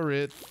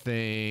favorite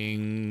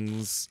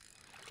things.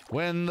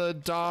 When the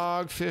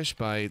dogfish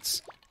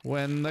bites.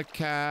 When the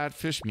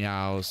catfish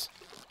meows.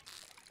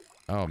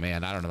 Oh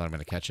man, I don't know that I'm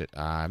gonna catch it.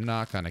 I'm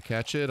not gonna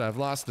catch it. I've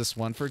lost this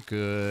one for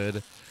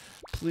good.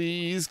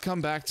 Please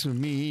come back to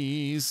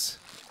me's.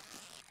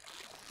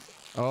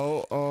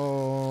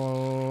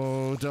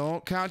 Oh,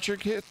 don't count your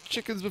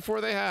chickens before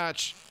they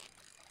hatch.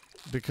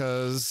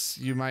 Because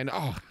you might...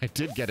 Oh, I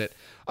did get it.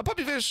 A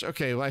puppy fish!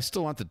 Okay, well, I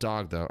still want the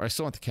dog, though. Or I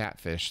still want the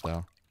catfish,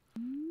 though.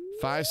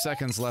 5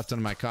 seconds left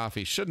in my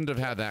coffee. Shouldn't have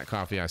had that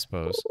coffee, I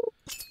suppose.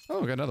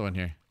 Oh, we got another one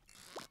here.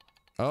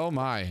 Oh,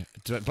 my.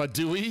 But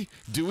do we?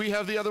 Do we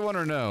have the other one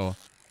or no?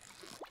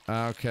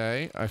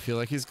 Okay, I feel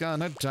like he's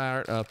gonna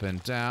dart up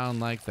and down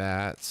like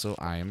that, so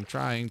I am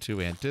trying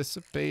to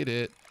anticipate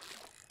it.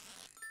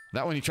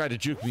 That one, you tried to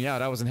juke me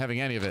out. I wasn't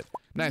having any of it.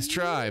 Nice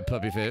try,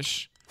 puppy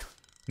fish.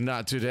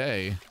 Not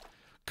today.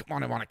 Come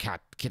on, I want a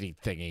kitty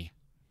thingy.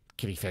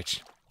 Kitty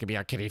fish. Give me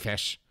a kitty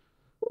fish.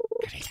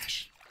 Kitty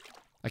fish.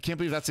 I can't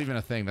believe that's even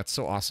a thing. That's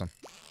so awesome.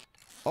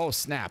 Oh,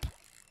 snap.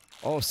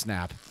 Oh,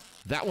 snap.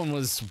 That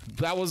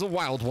was a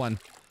wild one.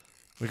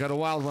 We got a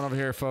wild one over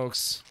here,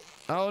 folks.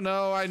 Oh,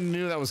 no, I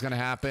knew that was going to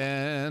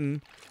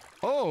happen.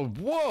 Oh,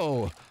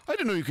 whoa. I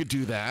didn't know you could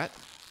do that.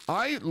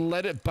 I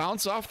let it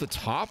bounce off the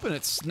top, and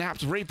it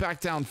snapped right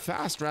back down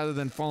fast rather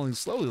than falling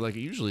slowly like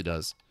it usually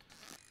does.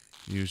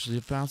 Usually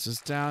it bounces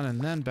down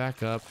and then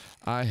back up.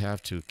 I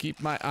have to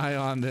keep my eye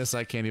on this.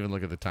 I can't even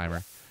look at the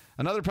timer.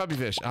 Another puppy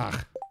fish.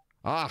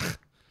 Ugh.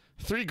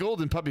 3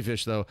 golden puppy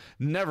fish, though.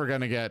 Never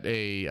gonna get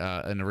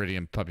an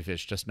iridium puppy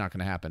fish. Just not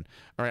gonna happen.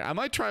 All right, I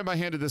might try my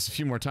hand at this a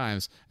few more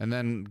times and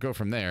then go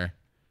from there.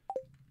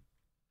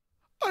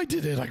 I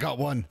did it. I got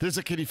one. There's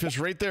a kitty fish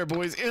right there,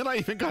 boys. And I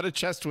even got a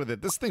chest with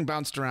it. This thing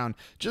bounced around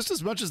just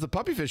as much as the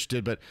puppy fish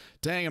did, but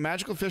dang, a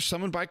magical fish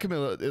summoned by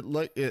Camilla.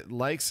 It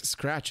likes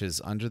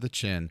scratches under the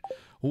chin.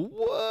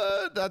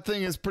 What? That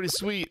thing is pretty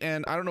sweet,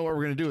 and I don't know what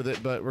we're going to do with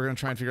it, but we're going to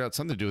try and figure out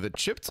something to do with it.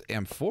 Chipped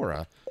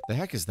amphora. The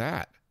heck is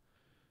that?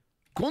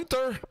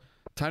 Gunther!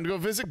 Time to go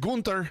visit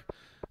Gunther.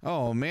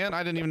 Oh, man,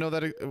 I didn't even know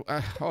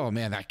that. Oh,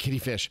 man, that kitty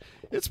fish.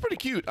 It's pretty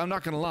cute. I'm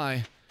not going to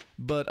lie.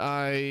 But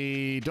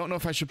I don't know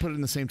if I should put it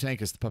in the same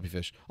tank as the puppy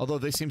fish. Although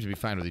they seem to be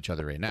fine with each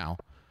other right now.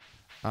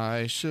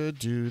 I should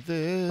do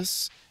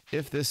this.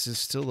 If this is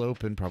still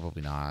open,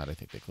 probably not. I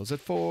think they close at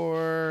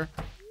 4.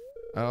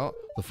 Oh,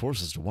 the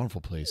forest is a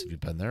wonderful place. Have you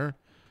been there?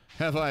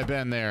 Have I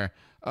been there?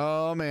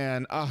 Oh,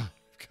 man. Oh,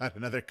 I've got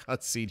another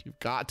cutscene. You've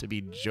got to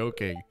be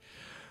joking.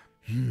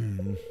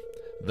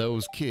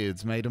 Those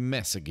kids made a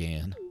mess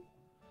again.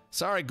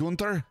 Sorry,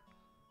 Gunther.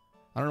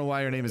 I don't know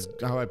why your name is,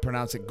 how I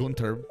pronounce it,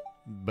 Gunther.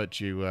 But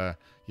you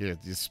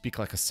speak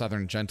like a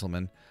southern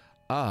gentleman.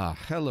 Ah,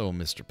 hello,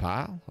 Mr.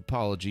 Pyle.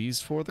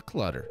 Apologies for the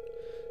clutter.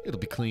 It'll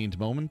be cleaned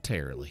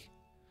momentarily.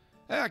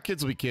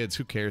 Kids will be kids.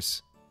 Who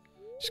cares?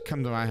 She's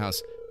come to my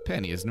house.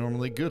 Penny is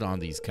normally good on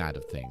these kind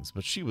of things,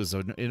 but she was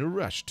in a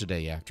rush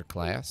today after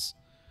class.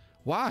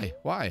 Why?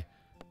 Why?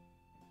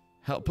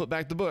 Help put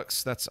back the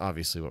books. That's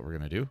obviously what we're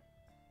going to do.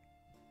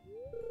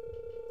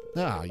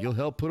 Ah, you'll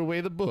help put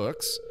away the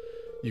books.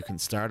 You can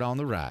start on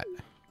the right.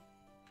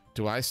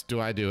 Do I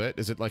do it?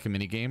 Is it like a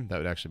mini game? That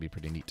would actually be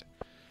pretty neat.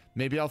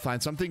 Maybe I'll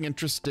find something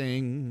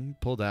interesting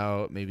pulled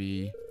out.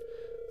 Maybe.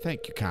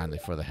 Thank you kindly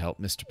for the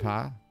help, Mr.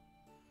 Pyle.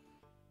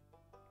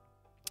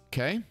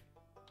 Okay.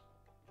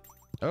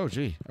 Oh,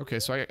 gee. Okay,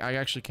 so I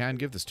actually can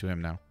give this to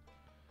him now.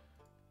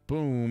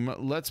 Boom.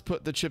 Let's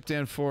put the chip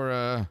in for,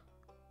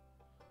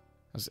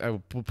 I will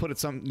put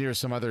it near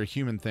some other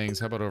human things.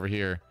 How about over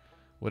here?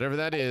 Whatever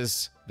that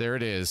is, there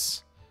it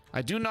is.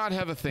 I do not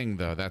have a thing,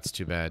 though. That's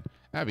too bad.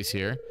 Abby's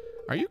here.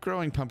 Are you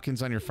growing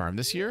pumpkins on your farm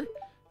this year?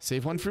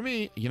 Save one for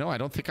me. You know, I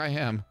don't think I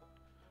am.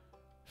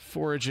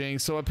 Foraging.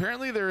 So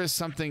apparently there is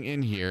something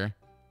in here.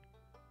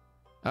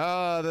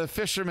 Ah, the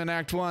Fisherman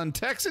Act 1.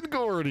 Tex and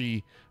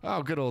Gordy.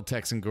 Oh, good old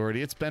Tex and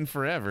Gordy. It's been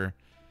forever.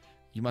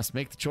 You must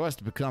make the choice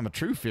to become a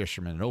true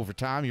fisherman, and over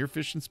time, your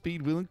fishing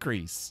speed will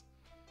increase.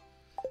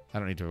 I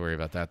don't need to worry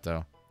about that,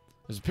 though.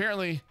 There's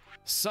apparently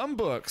some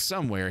book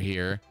somewhere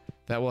here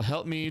that will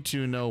help me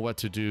to know what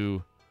to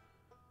do.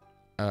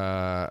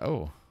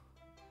 Oh.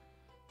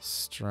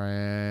 Strange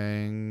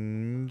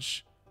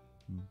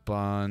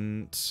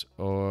bunt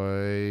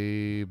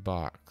oi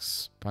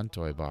box. Bunt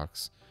oi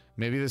box.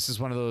 Maybe this is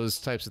one of those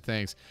types of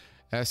things.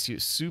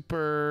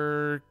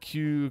 Super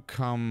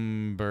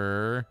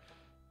Cucumber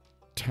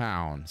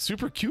Town.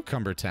 Super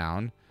Cucumber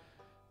Town.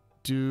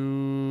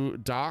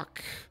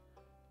 Doc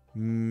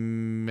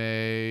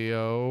Mayo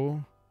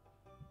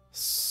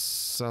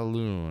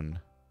Saloon.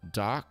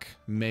 Doc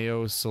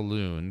Mayo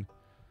Saloon.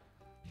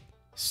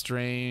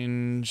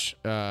 Strange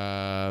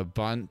Bunto.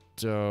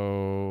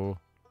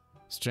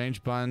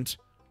 Strange Bunt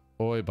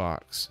Oi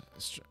Box.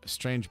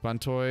 Strange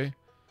Buntoy.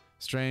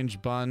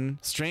 Strange Bun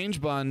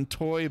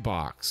Toy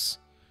Box.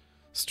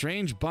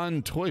 Strange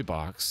Bun Toy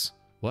Box.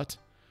 What?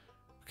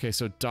 Okay,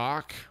 so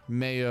Doc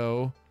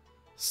Mayo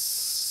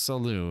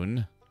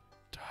Saloon.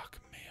 Doc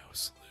Mayo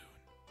Saloon.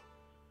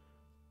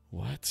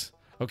 What?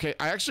 Okay,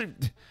 I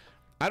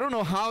don't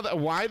know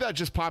why that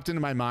just popped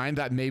into my mind,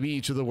 that maybe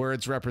each of the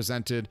words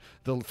represented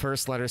the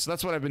first letter. So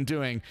that's what I've been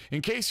doing.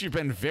 In case you've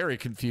been very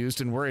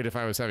confused and worried if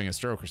I was having a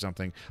stroke or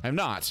something, I'm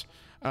not.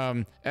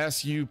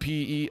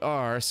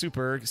 S-U-P-E-R,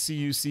 super,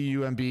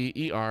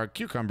 C-U-C-U-M-B-E-R,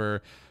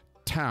 cucumber,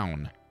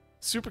 town.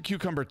 Super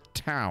Cucumber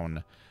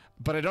Town.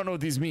 But I don't know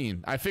what these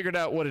mean. I figured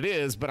out what it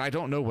is, but I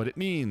don't know what it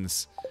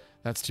means.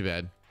 That's too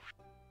bad.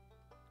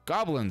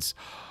 Goblins.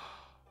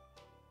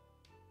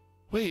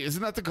 Wait,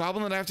 isn't that the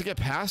goblin that I have to get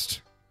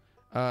past?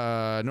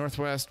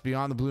 Northwest,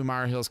 beyond the Blue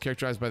Mire Hills,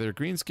 characterized by their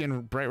green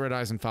skin, bright red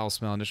eyes, and foul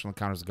smell. Initial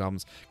encounters with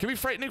goblins can be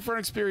frightening for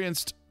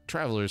inexperienced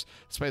travelers.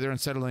 Despite their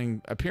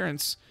unsettling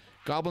appearance,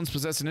 goblins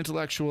possess an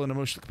intellectual and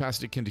emotional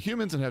capacity akin to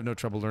humans and have no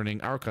trouble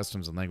learning our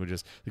customs and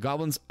languages. The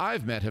goblins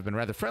I've met have been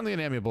rather friendly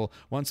and amiable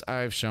once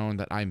I've shown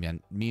that I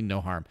mean no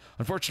harm.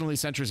 Unfortunately,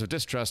 centuries of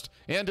distrust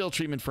and ill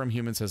treatment from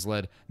humans has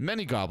led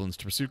many goblins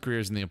to pursue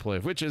careers in the employ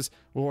of witches,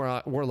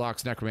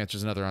 warlocks,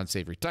 necromancers, and other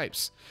unsavory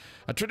types.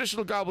 A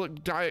traditional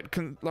goblin diet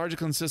largely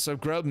consists of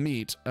grub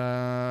meat.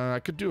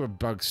 I could do a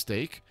bug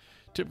steak.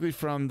 Typically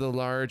from the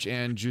large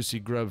and juicy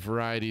grub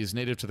varieties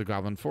native to the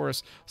goblin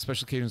forest.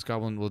 Special occasions,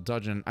 goblin will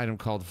indulge in an item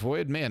called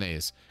void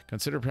mayonnaise.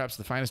 Considered perhaps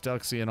the finest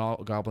delicacy in all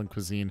goblin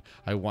cuisine.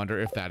 I wonder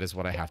if that is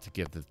what I have to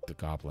give the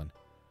goblin.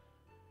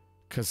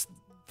 Because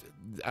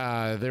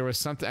there was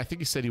something, I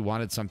think he said he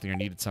wanted something or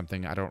needed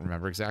something. I don't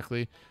remember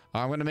exactly.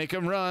 I'm going to make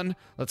him run.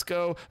 Let's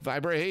go.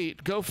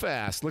 Vibrate. Go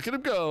fast. Look at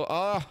him go.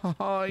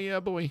 Oh,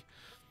 yeah, boy.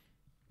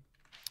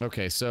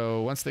 Okay,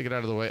 so once they get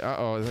out of the way.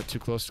 Uh-oh, is that too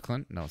close to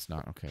Clint? No, it's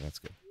not. Okay, that's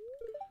good.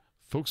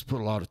 Folks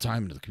put a lot of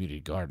time into the community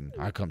garden.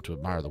 I come to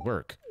admire the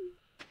work.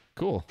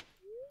 Cool.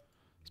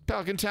 It's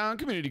Pelican Town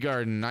Community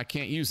Garden. I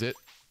can't use it.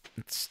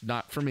 It's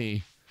not for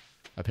me,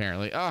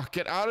 apparently. Ah,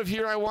 get out of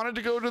here. I wanted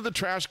to go to the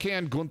trash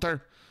can,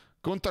 Gunther.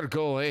 Gunther,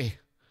 go away.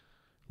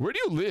 Where do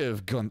you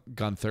live,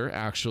 Gunther,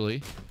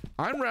 actually?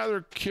 I'm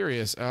rather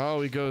curious.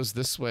 Oh, he goes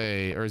this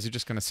way. Or is he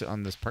just going to sit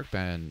on this park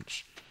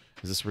bench?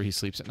 Is this where he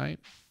sleeps at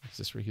night? Is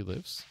this where he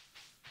lives?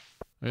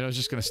 I was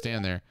just going to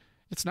stand there.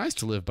 It's nice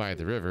to live by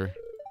the river.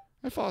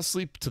 I fall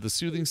asleep to the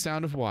soothing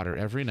sound of water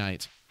every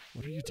night.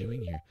 What are you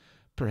doing here?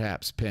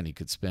 Perhaps Penny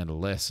could spend a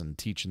lesson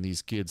teaching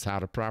these kids how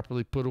to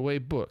properly put away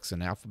books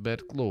in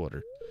alphabetical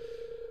order.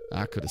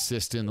 I could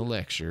assist in the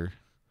lecture.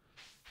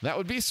 That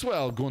would be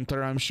swell,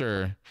 Gunther, I'm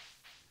sure.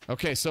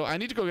 Okay, so I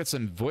need to go get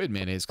some void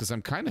mayonnaise because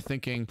I'm kind of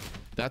thinking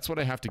that's what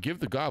I have to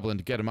give the goblin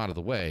to get him out of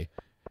the way.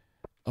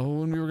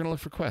 Oh, and we were going to look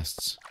for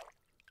quests.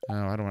 Oh,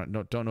 I don't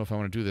know if I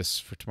want to do this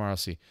for tomorrow.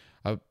 See.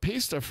 A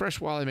paste of fresh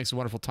walleye makes a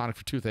wonderful tonic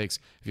for toothaches.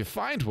 If you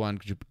find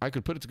one, I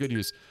could put it to good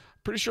use.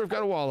 Pretty sure I've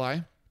got a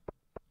walleye.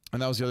 And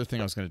that was the other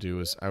thing I was going to do,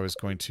 is I was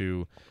going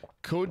to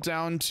code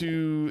down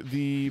to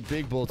the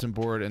big bulletin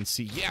board and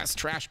see, yes,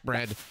 trash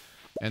bread,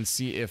 and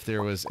see if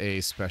there was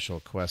a special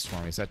quest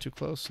for me. Is that too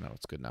close? No,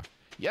 it's good enough.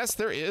 Yes,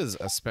 there is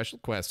a special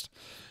quest.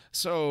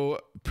 So,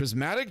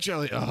 prismatic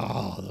jelly.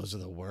 Oh, those are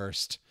the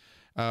worst.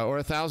 Or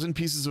 1,000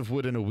 pieces of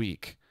wood in a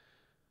week.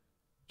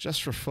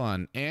 Just for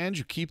fun. And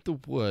you keep the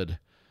wood.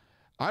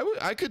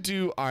 I could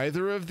do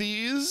either of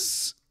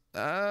these.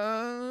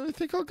 I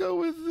think I'll go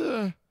with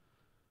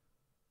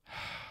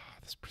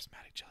this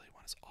prismatic jelly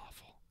one is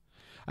awful.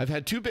 I've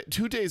had 2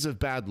 days of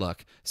bad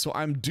luck, so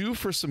I'm due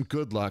for some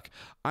good luck.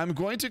 I'm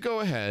going to go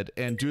ahead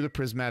and do the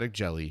prismatic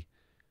jelly.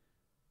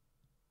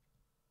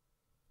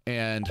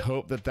 And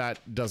hope that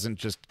that doesn't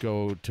just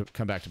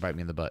come back to bite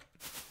me in the butt.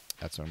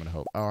 That's what I'm going to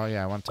hope. Oh,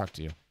 yeah, I want to talk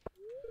to you.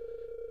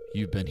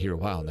 You've been here a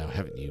while now,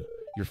 haven't you?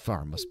 Your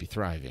farm must be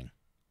thriving.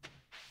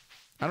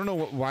 I don't know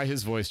why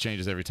his voice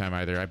changes every time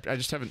either. I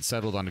just haven't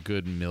settled on a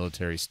good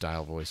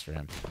military-style voice for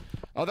him.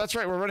 Oh, that's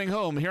right, we're running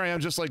home. Here I am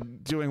just,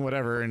 like, doing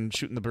whatever and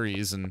shooting the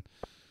breeze, and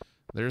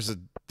there's a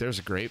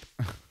grape.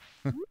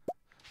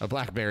 A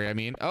blackberry, I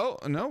mean. Oh,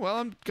 no, well,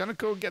 I'm gonna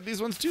go get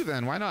these ones too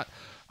then. Why not?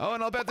 Oh,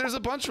 and I'll bet there's a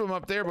bunch of them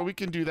up there, but we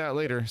can do that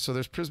later. So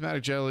there's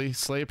prismatic jelly,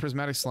 slay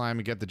prismatic slime,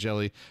 and get the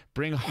jelly.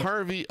 Bring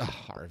Harvey, a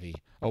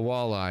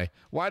walleye.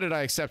 Why did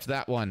I accept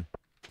that one?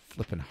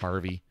 Flippin'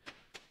 Harvey.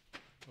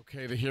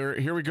 Okay,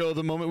 here we go,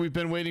 the moment we've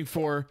been waiting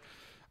for.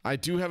 I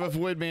do have a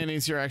void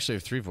mayonnaise here. I actually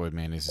have 3 void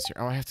mayonnaises here.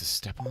 Oh, I have to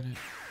step on it?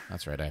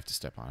 That's right, I have to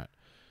step on it.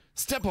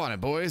 Step on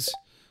it, boys!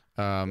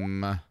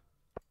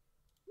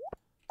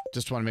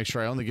 Just want to make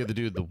sure I only give the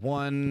dude the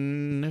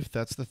one, if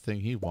that's the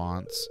thing he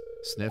wants.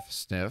 Sniff,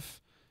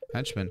 sniff.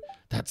 Henchman.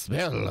 That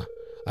smell!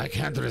 I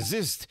can't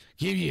resist!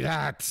 Give me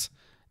that!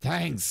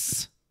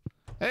 Thanks!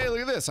 Hey, look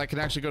at this! I can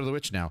actually go to the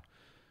witch now.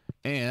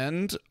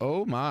 And,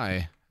 oh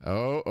my.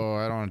 Oh,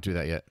 I don't want to do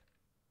that yet.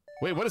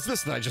 Wait, what is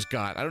this that I just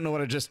got? I don't know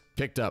what I just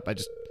picked up. I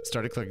just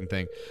started clicking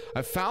thing.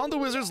 I found the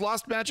wizard's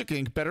lost magic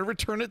ink. Better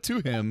return it to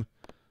him.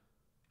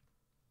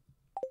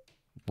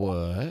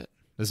 What?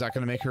 Is that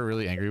going to make her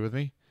really angry with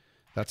me?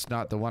 That's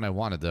not the one I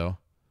wanted, though.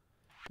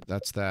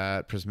 That's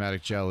that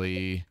prismatic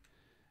jelly.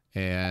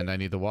 And I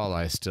need the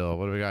walleye still.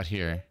 What do we got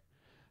here?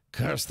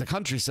 Curse the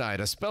countryside,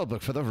 a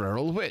spellbook for the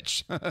rural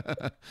witch.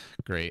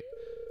 Great.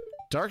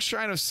 Dark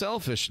Shrine of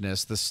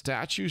Selfishness, the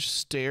statue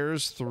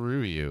stares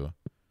through you.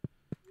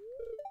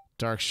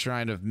 Dark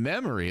Shrine of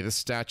Memory, the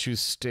statue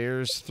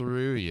stares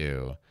through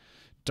you.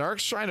 Dark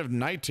Shrine of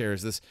Night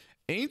Terrors, this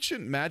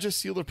ancient magic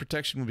seal of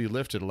protection will be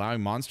lifted,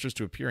 allowing monsters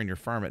to appear in your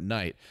farm at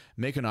night.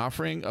 Make an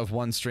offering of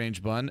 1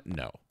 strange bun?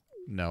 No.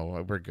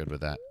 No, we're good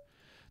with that.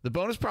 The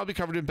bone is probably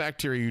covered in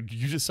bacteria.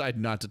 You decide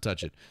not to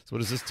touch it. So what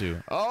does this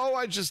do? Oh,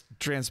 I just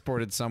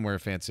transported somewhere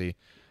fancy.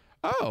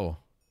 Oh.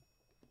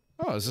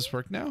 Oh, does this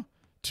work now?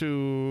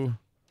 To...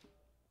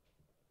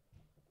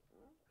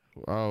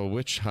 Oh,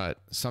 witch hut.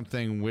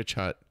 Something witch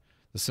hut.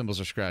 The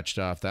symbols are scratched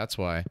off. That's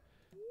why.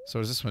 So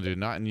what does this one do?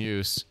 Not in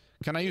use.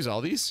 Can I use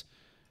all these?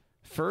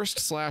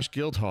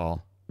 First/Guild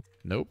Hall.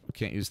 Nope,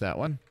 can't use that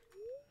one.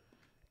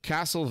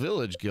 Castle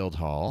Village Guild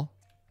Hall.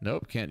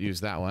 Nope, can't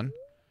use that one.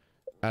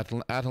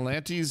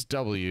 Atalantes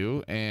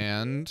W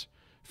and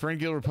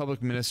Ferngill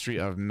Republic Ministry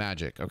of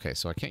Magic. Okay,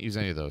 so I can't use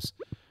any of those.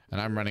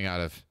 And I'm running out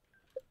of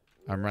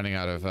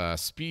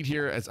speed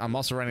here. I'm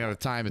also running out of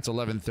time. It's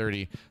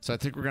 11:30, so I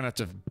think we're gonna have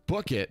to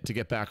book it to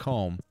get back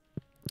home.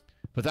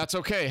 But that's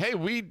okay. Hey,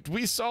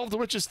 we solved the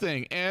witch's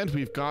thing, and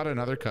we've got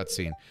another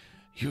cutscene.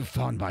 You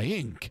found my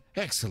ink.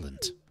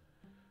 Excellent.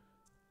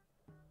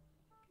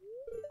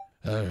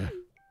 Did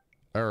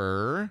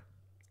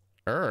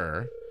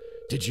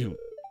you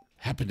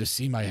happen to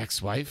see my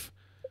ex-wife?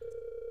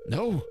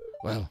 No?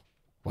 Well,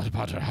 what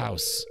about her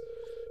house?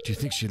 Do you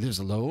think she lives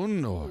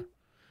alone, or...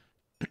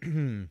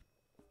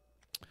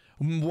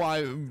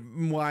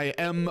 Why,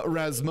 M.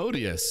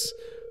 Rasmodius?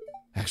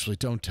 Actually,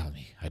 don't tell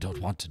me. I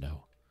don't want to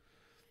know.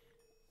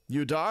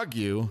 You dog,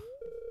 you.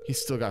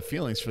 He's still got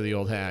feelings for the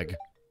old hag.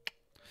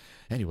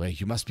 Anyway,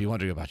 you must be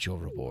wondering about your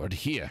reward.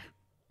 Here.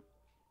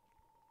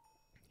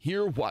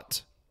 Here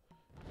what?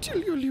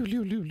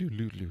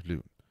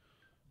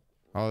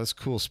 Oh, this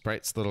cool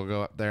sprites that'll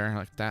go up there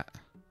like that.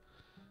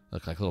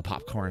 Look like little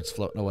popcorns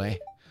floating away.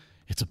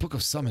 It's a book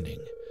of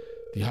summoning.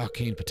 The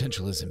arcane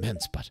potential is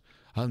immense, but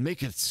I'll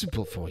make it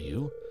simple for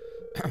you.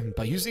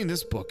 By using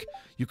this book,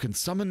 you can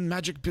summon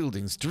magic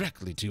buildings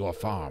directly to your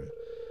farm.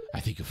 I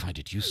think you'll find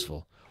it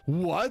useful.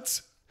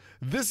 What?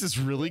 This is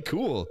really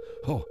cool.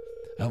 Oh,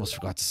 I almost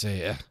forgot to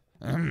say,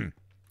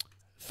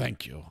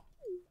 thank you.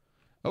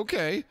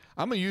 Okay,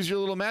 I'm gonna use your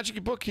little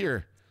magic book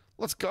here.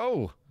 Let's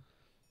go.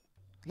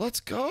 Let's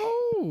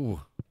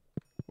go.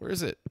 Where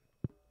is it?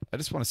 I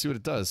just want to see what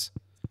it does.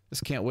 This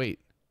can't wait.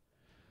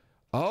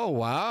 Oh,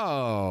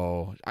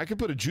 wow. I could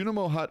put a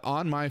Junimo hut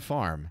on my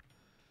farm.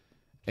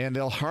 And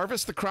they'll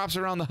harvest the crops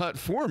around the hut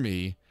for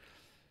me.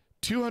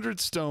 200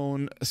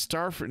 stone,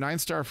 star fruit, 9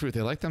 star fruit.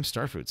 They like them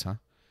star fruits, huh?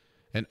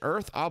 An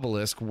earth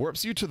obelisk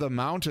warps you to the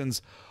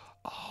mountains.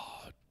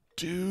 Oh,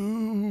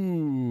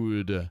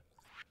 dude.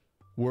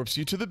 Warps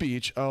you to the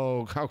beach.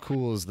 Oh, how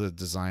cool is the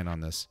design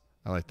on this?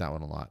 I like that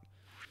one a lot.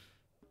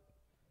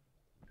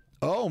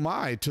 Oh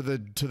my, to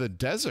the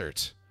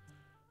desert.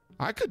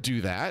 I could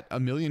do that.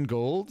 1,000,000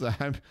 gold.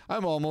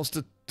 I'm almost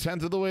a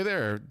 10th of the way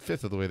there.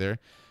 5th of the way there.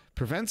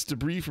 Prevents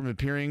debris from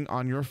appearing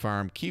on your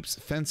farm. Keeps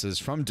fences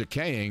from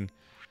decaying.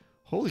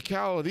 Holy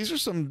cow, these are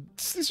some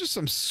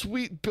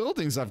sweet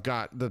buildings I've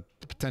got the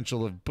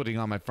potential of putting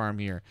on my farm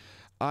here.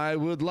 I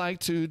would like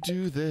to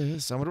do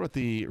this. I wonder what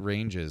the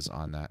range is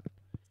on that.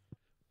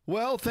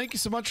 Well, thank you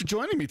so much for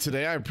joining me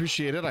today. I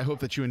appreciate it. I hope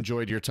that you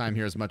enjoyed your time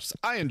here as much as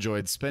I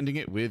enjoyed spending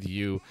it with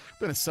you. I'm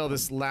going to sell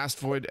this last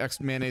Void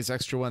Mayonnaise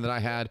extra one that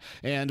I had,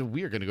 and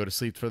we are going to go to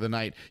sleep for the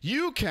night.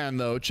 You can,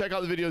 though, check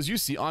out the videos you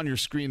see on your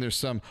screen. There's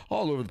some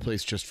all over the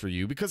place just for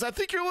you, because I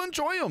think you'll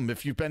enjoy them.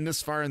 If you've been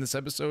this far in this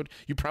episode,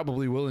 you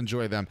probably will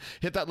enjoy them.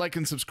 Hit that like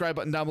and subscribe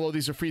button down below.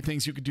 These are free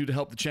things you can do to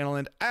help the channel,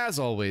 and as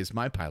always,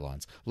 my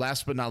pylons.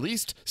 Last but not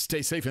least,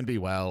 stay safe and be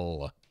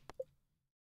well.